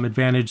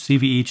advantage,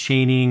 CVE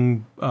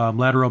chaining,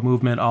 lateral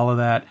movement, all of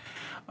that.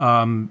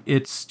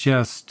 It's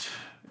just,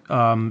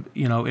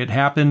 it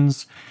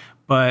happens.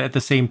 But at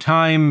the same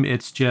time,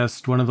 it's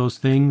just one of those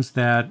things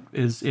that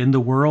is in the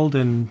world.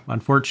 And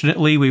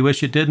unfortunately, we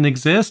wish it didn't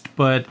exist.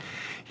 But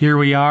here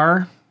we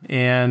are.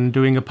 and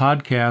doing a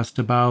podcast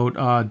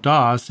about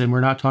DOS, and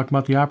we're not talking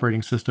about the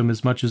operating system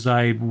as much as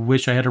I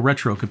wish I had a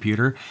retro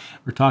computer.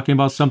 We're talking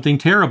about something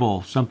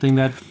terrible, something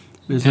that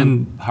is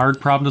a hard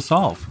problem to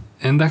solve.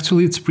 And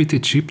actually, it's pretty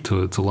cheap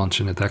to launch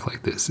an attack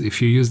like this.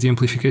 If you use the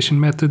amplification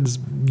methods,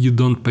 you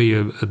don't pay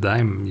a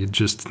dime. You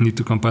just need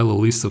to compile a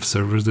list of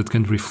servers that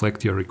can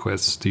reflect your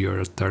requests to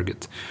your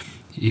target.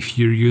 If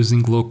you're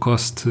using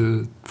low-cost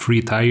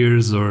free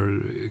tiers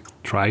or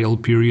trial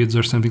periods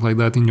or something like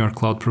that in your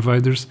cloud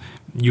providers,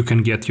 you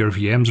can get your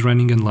VMs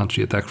running and launch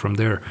the attack from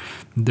there.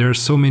 There are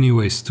so many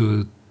ways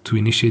to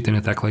initiate an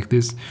attack like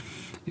this.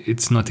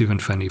 It's not even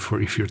funny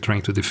for if you're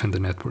trying to defend the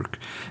network.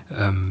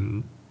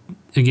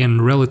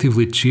 Again,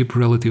 relatively cheap,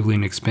 relatively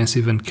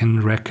inexpensive, and can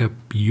rack up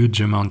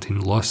huge amount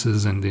in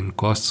losses and in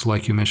costs,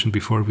 like you mentioned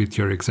before with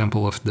your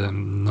example of the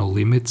no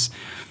limits.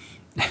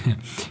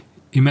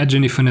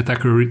 Imagine if an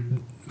attacker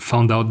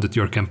found out that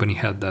your company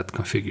had that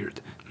configured.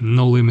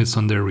 No limits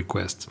on their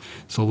requests.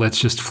 So let's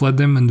just flood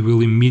them and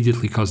we'll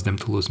immediately cause them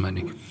to lose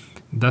money.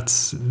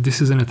 This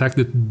is an attack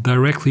that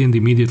directly and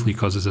immediately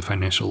causes a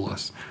financial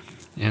loss.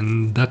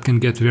 And that can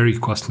get very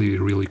costly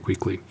really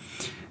quickly.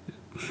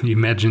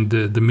 Imagine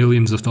the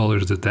millions of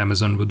dollars that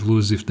Amazon would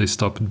lose if they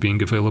stopped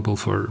being available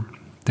for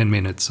 10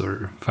 minutes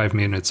or 5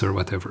 minutes or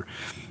whatever.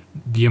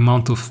 The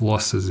amount of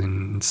losses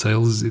in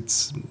sales,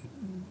 it's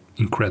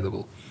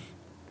incredible.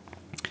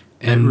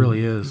 And it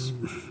really is.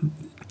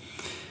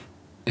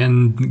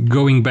 And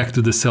going back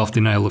to the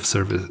self-denial of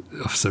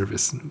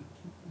service,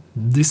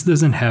 this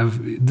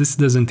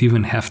doesn't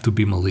even have to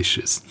be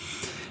malicious.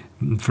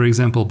 For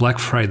example, Black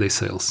Friday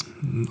sales.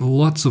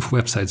 Lots of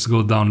websites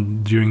go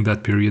down during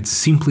that period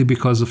simply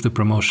because of the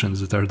promotions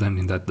that are done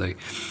in that day.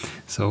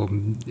 So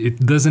it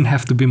doesn't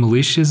have to be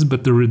malicious,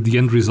 but the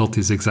end result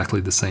is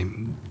exactly the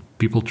same.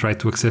 People try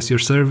to access your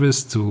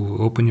service, to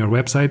open your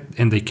website,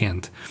 and they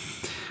can't.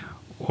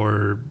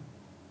 Or,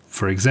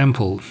 for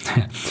example,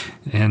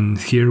 and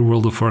here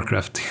World of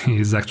Warcraft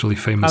is actually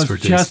famous for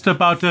this. I was just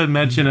about to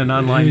mention an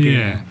online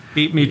game.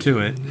 Beat me to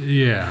it.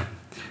 Yeah.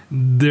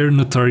 They're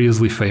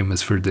notoriously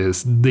famous for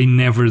this. They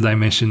never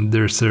dimensioned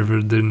their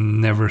server. They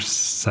never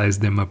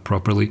sized them up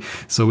properly.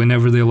 So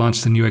whenever they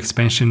launched a new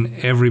expansion,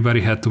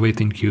 everybody had to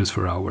wait in queues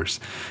for hours.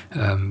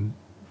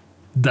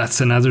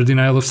 That's another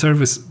denial of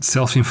service,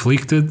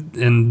 self-inflicted,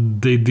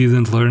 and they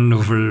didn't learn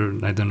over,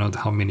 I don't know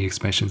how many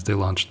expansions they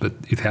launched, but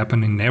it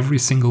happened in every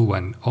single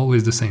one.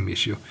 Always the same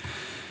issue.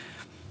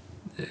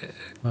 Yeah.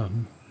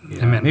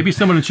 I mean, maybe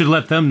someone should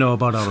let them know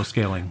about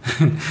auto-scaling.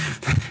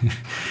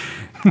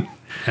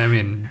 I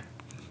mean,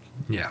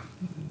 yeah.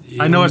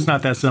 I know it's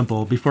not that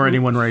simple before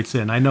anyone writes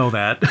in. I know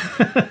that.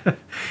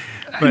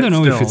 I don't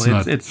know if it's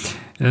not.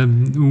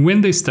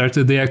 When they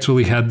started, they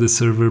actually had the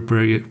server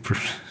per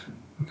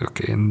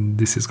okay, and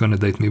this is going to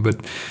date me, but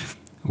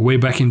way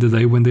back in the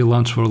day when they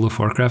launched World of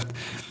Warcraft,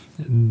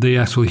 they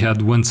actually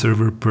had one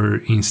server per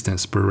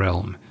instance, per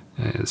realm.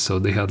 So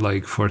they had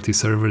like 40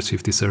 servers,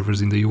 50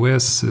 servers in the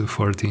US,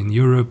 40 in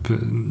Europe,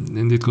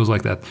 and it goes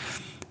like that.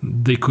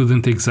 They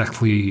couldn't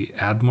exactly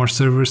add more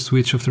servers to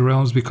each of the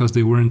realms because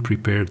they weren't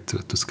prepared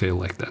to scale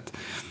like that.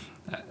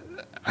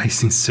 I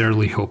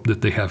sincerely hope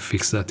that they have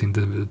fixed that in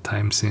the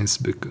time since,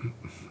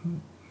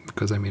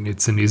 because I mean,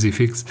 it's an easy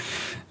fix,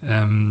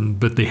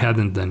 but they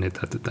hadn't done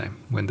it at the time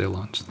when they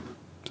launched.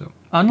 So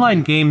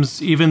online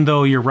games, even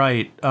though you're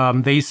right,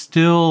 they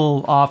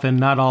still often,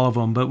 not all of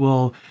them, but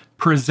will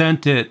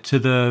present it to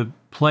the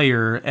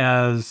player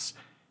as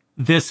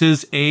this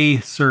is a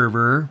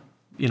server,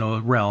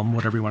 realm,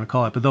 whatever you want to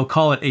call it, but they'll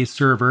call it a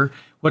server.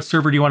 What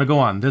server do you want to go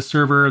on? This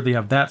server, they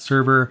have that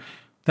server.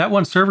 That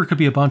one server could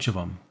be a bunch of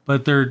them,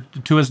 but they're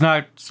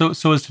so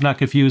as to not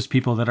confuse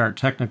people that aren't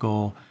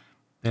technical.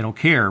 They don't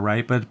care,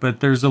 right? But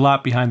there's a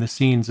lot behind the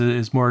scenes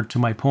is more to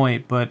my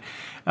point. But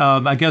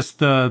I guess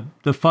the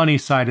funny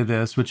side of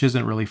this, which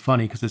isn't really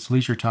funny because it's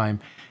leisure time,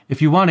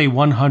 if you want a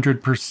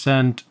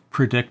 100%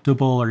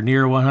 predictable or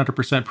near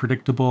 100%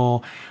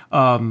 predictable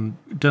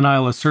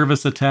denial of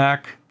service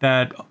attack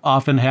that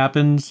often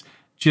happens,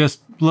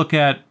 just look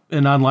at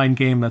an online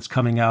game that's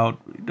coming out.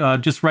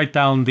 Just write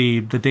down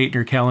the date in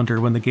your calendar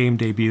when the game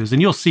debuts,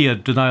 and you'll see a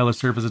denial of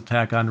service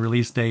attack on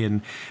release day.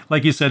 And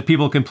like you said,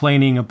 people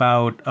complaining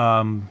about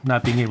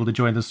not being able to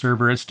join the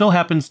server. It still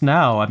happens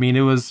now. I mean,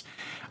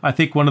 I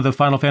think one of the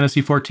Final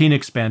Fantasy XIV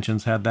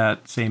expansions had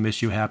that same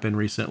issue happen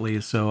recently.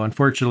 So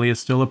unfortunately, it's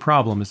still a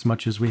problem as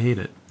much as we hate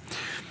it.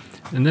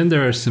 And then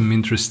there are some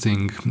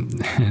interesting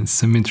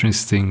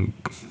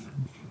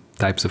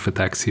types of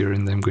attacks here,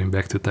 and I'm going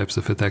back to types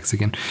of attacks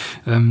again.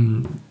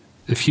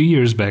 A few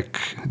years back,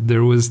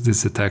 there was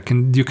this attack,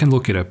 and you can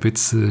look it up.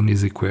 It's an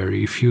easy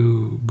query. If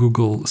you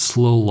Google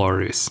slow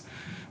loris,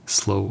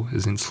 slow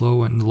as in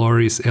slow, and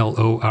loris,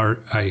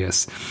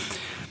 Loris.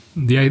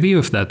 The idea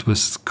of that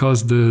was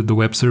cause the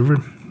web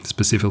server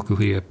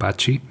specifically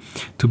Apache,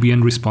 to be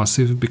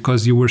unresponsive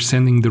because you were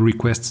sending the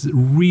requests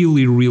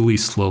really, really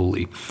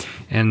slowly.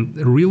 And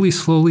really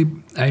slowly,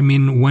 I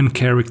mean 1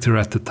 character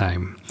at a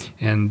time.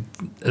 And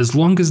as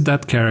long as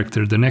that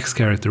character, the next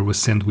character, was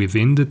sent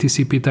within the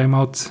TCP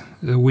timeout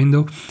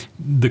window,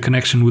 the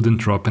connection wouldn't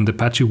drop and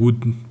Apache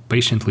would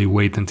patiently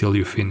wait until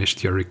you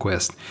finished your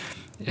request.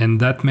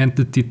 And that meant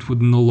that it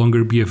would no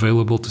longer be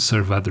available to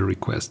serve other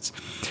requests.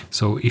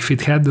 So if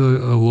it had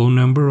a low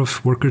number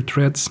of worker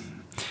threads,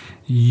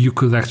 you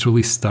could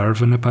actually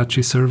starve an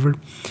Apache server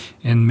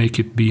and make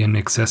it be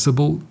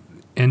inaccessible,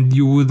 and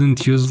you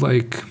wouldn't use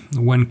like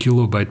 1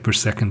 kilobyte per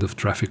second of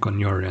traffic on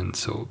your end.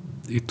 So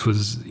it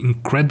was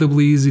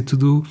incredibly easy to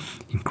do,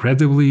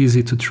 incredibly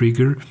easy to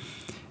trigger,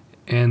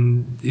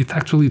 and it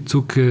actually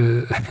took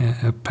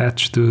a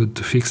patch to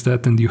fix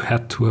that, and you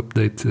had to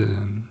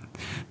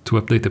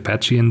update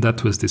Apache, and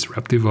that was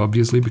disruptive,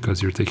 obviously,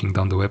 because you're taking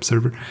down the web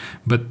server.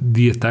 But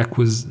the attack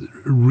was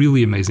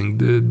really amazing.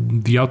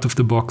 The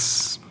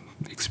out-of-the-box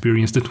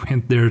experience that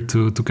went there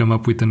to come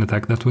up with an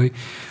attack that way,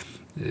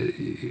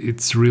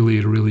 it's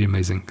really, really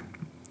amazing.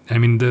 I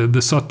mean,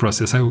 the thought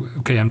process,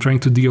 I'm trying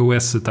to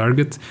DOS a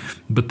target,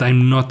 but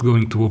I'm not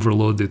going to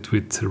overload it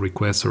with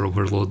requests or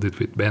overload it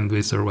with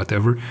bandwidth or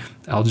whatever.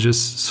 I'll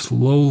just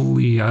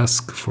slowly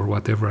ask for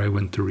whatever I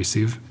want to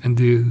receive, and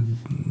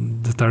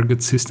the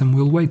target system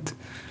will wait.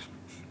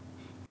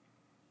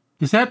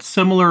 Is that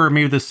similar or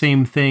maybe the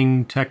same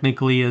thing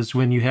technically as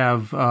when you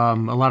have a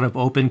lot of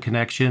open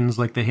connections,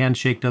 like the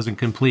handshake doesn't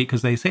complete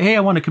because they say, hey,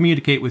 I want to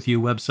communicate with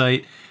you,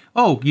 website.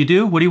 Oh, you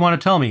do? What do you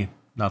want to tell me?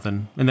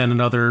 Nothing. And then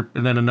another,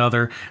 and then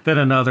another, then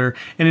another.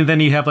 And then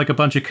you have like a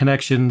bunch of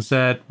connections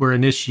that were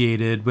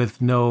initiated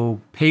with no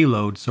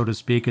payload, so to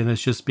speak, and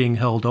it's just being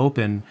held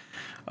open.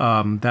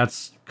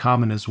 That's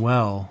common as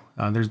well.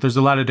 There's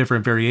a lot of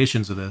different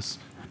variations of this.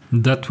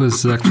 That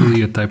was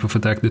actually a type of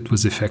attack that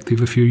was effective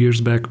a few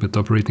years back, but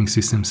operating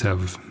systems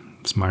have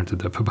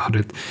smarted up about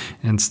it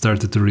and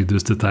started to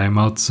reduce the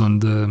timeouts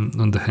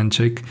on the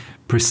handshake,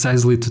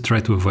 precisely to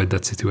try to avoid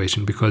that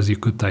situation, because you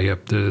could tie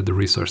up the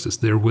resources.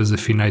 There was a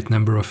finite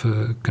number of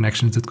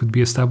connections that could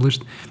be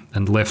established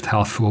and left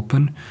half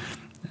open.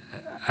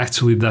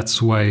 Actually,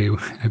 that's why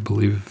I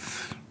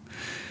believe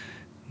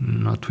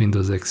not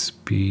Windows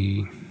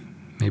XP,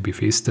 maybe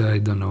Vista, I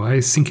don't know. I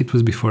think it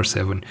was before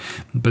 7.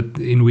 But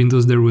in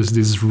Windows, there was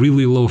this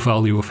really low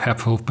value of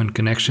half-open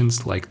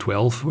connections, like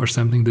 12 or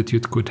something, that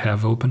you could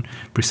have open,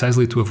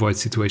 precisely to avoid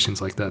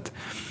situations like that.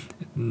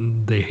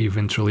 They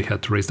eventually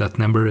had to raise that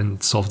number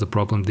and solve the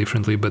problem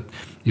differently, but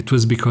it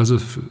was because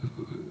of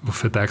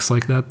attacks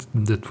like that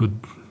would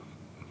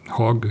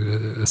hog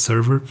a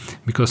server,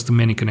 because too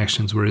many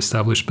connections were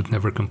established but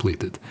never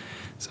completed.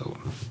 So,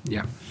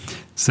 yeah.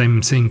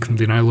 Same thing,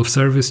 denial of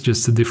service,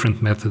 just a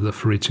different method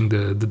of reaching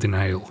the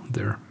denial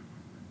there.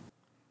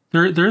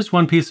 There's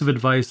one piece of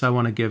advice I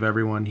want to give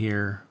everyone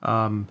here.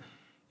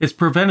 It's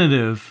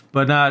preventative,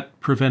 but not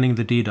preventing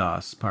the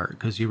DDoS part,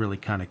 because you really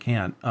kind of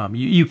can't.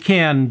 You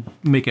can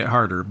make it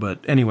harder, but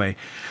anyway,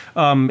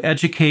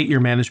 educate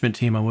your management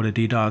team on what a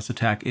DDoS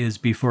attack is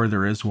before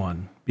there is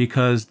one.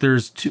 Because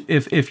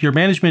if your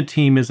management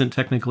team isn't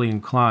technically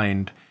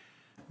inclined,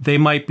 they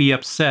might be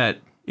upset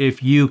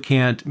if you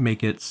can't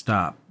make it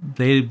stop.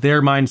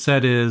 Their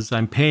mindset is,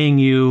 I'm paying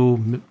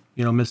you,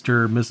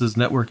 Mr. Mrs.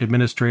 Network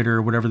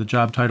Administrator, whatever the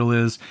job title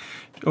is,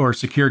 or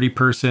security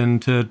person,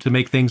 to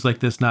make things like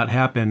this not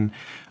happen.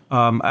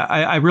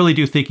 I really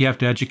do think you have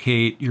to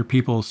educate your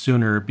people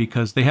sooner,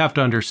 because they have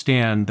to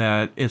understand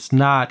that it's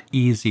not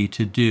easy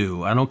to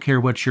do. I don't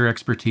care what your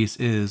expertise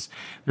is.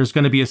 There's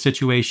going to be a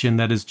situation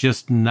that is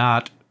just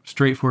not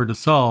straightforward to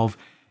solve.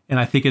 And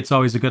I think it's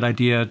always a good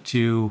idea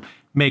to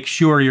make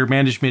sure your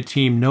management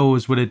team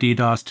knows what a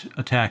DDoS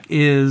attack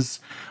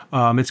is.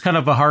 It's kind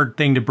of a hard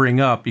thing to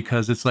bring up,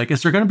 because it's like,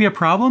 is there going to be a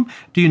problem?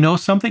 Do you know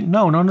something?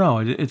 No.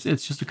 It's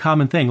just a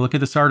common thing. Look at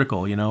this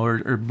article,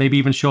 or maybe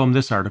even show them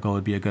this article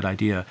would be a good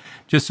idea,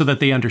 just so that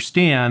they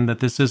understand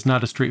that this is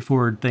not a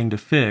straightforward thing to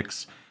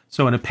fix.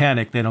 So in a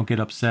panic, they don't get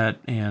upset.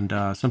 And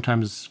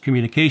sometimes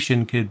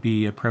communication could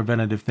be a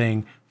preventative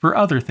thing for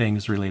other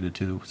things related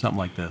to something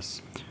like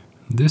this.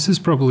 This is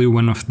probably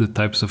one of the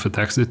types of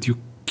attacks that you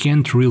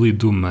can't really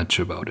do much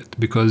about it,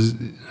 because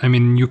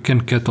you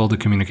can cut all the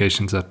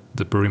communications at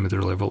the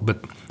perimeter level,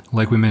 but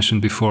like we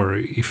mentioned before,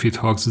 if it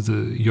hogs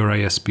your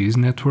ISP's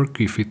network,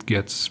 if it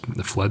gets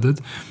flooded,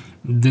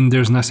 then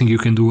there's nothing you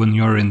can do on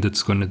your end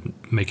that's going to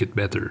make it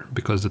better,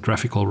 because the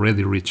traffic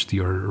already reached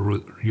your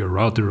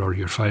router or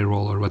your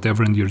firewall or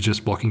whatever, and you're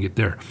just blocking it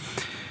there.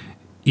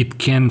 It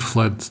can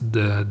flood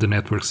the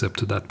networks up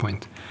to that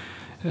point,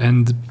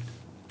 and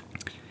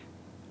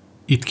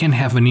it can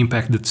have an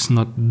impact that's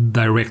not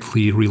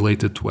directly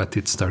related to what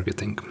it's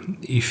targeting.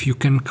 If you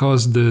can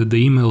cause the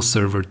email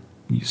server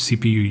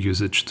CPU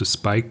usage to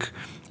spike,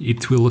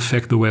 it will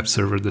affect the web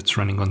server that's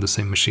running on the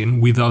same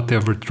machine without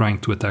ever trying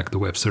to attack the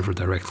web server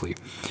directly.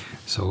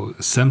 So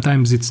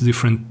sometimes it's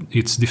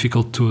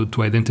difficult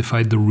to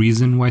identify the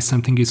reason why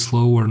something is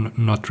slow or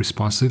not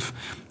responsive,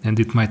 and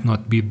it might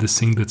not be the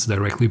thing that's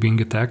directly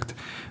being attacked,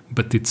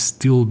 but it's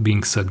still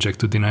being subject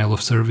to denial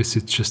of service.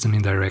 It's just an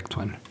indirect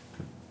one.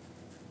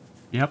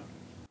 Yep,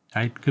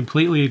 I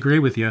completely agree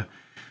with you.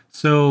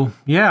 So,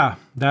 yeah,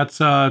 that's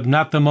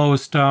not the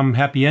most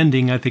happy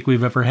ending I think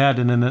we've ever had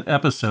in an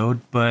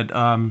episode, but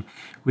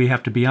we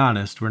have to be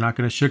honest. We're not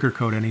going to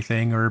sugarcoat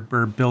anything or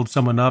build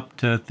someone up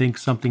to think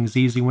something's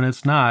easy when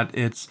it's not.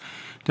 It's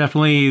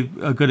definitely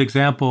a good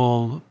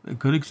example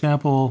of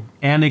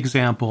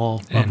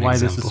why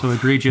this is so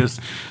egregious,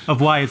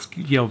 of why it's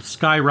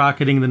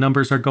skyrocketing, the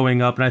numbers are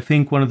going up. And I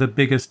think one of the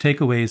biggest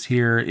takeaways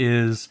here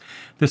is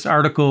this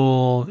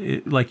article,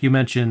 like you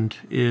mentioned,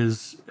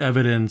 is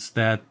evidence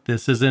that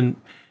this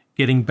isn't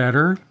getting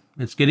better.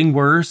 It's getting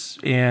worse.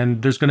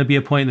 And there's going to be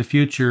a point in the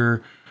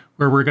future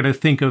where we're going to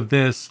think of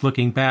this,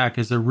 looking back,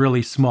 as a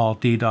really small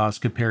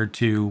DDoS compared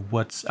to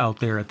what's out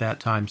there at that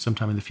time,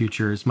 sometime in the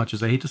future, as much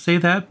as I hate to say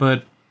that.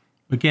 But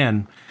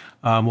again,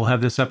 we'll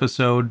have this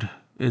episode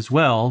as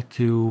well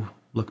to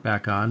look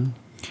back on.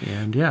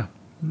 And yeah.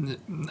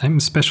 I'm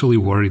especially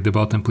worried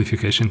about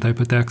amplification type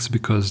attacks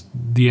because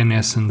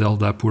DNS and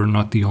LDAP were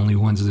not the only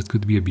ones that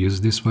could be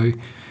abused this way.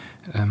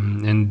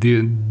 And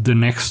the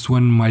next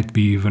one might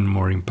be even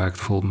more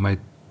impactful, might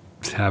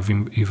have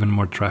even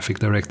more traffic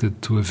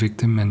directed to a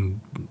victim, and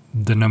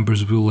the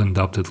numbers will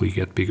undoubtedly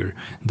get bigger.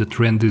 The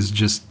trend is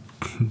just,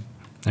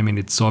 I mean,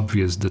 it's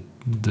obvious that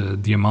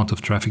the amount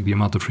of traffic, the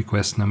amount of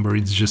request number,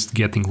 it's just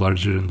getting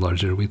larger and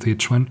larger with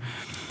each one.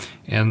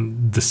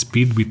 And the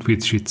speed with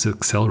which it's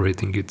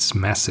accelerating, it's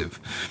massive.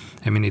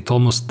 I mean, it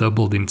almost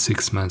doubled in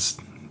 6 months,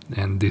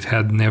 and it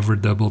had never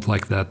doubled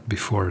like that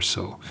before.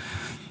 So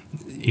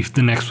if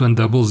the next one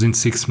doubles in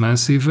 6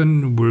 months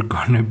even, we're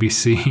going to be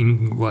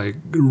seeing like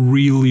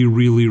really,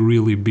 really,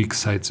 really big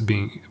sites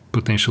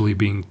potentially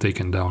being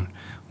taken down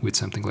with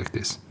something like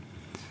this.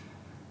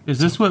 Is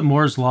this what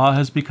Moore's Law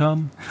has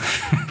become?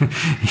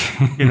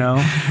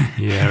 Yeah,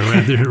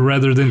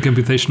 rather than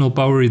computational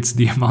power, it's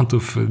the amount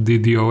of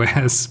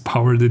DDoS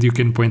power that you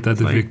can point at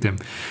the victim.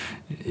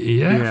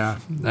 Yeah.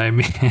 I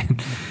mean,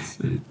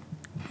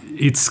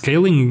 it's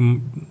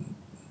scaling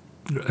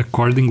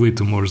accordingly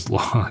to Moore's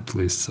Law, at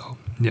least. So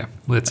yeah,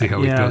 let's see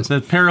how it goes. The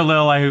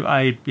parallel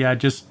I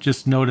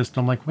just noticed.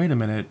 I'm like, wait a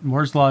minute,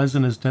 Moore's Law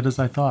isn't as dead as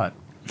I thought.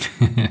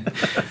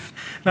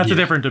 That's a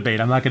different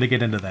debate. I'm not going to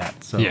get into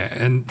that. So. Yeah,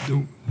 and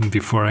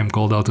before I'm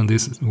called out on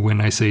this,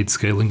 when I say it's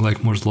scaling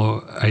like Moore's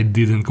Law, I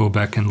didn't go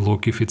back and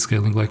look if it's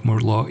scaling like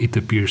Moore's Law. It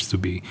appears to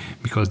be,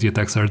 because the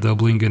attacks are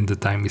doubling and the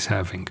time is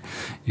halving.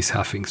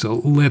 So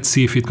let's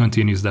see if it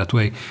continues that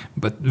way,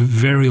 but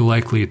very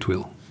likely it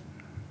will.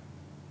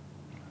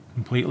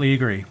 Completely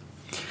agree.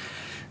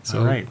 So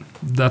all right.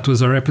 That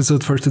was our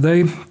episode for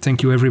today.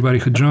 Thank you everybody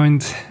who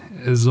joined.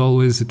 As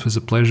always, it was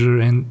a pleasure,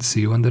 and see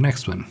you on the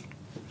next one.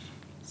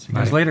 See you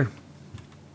guys later.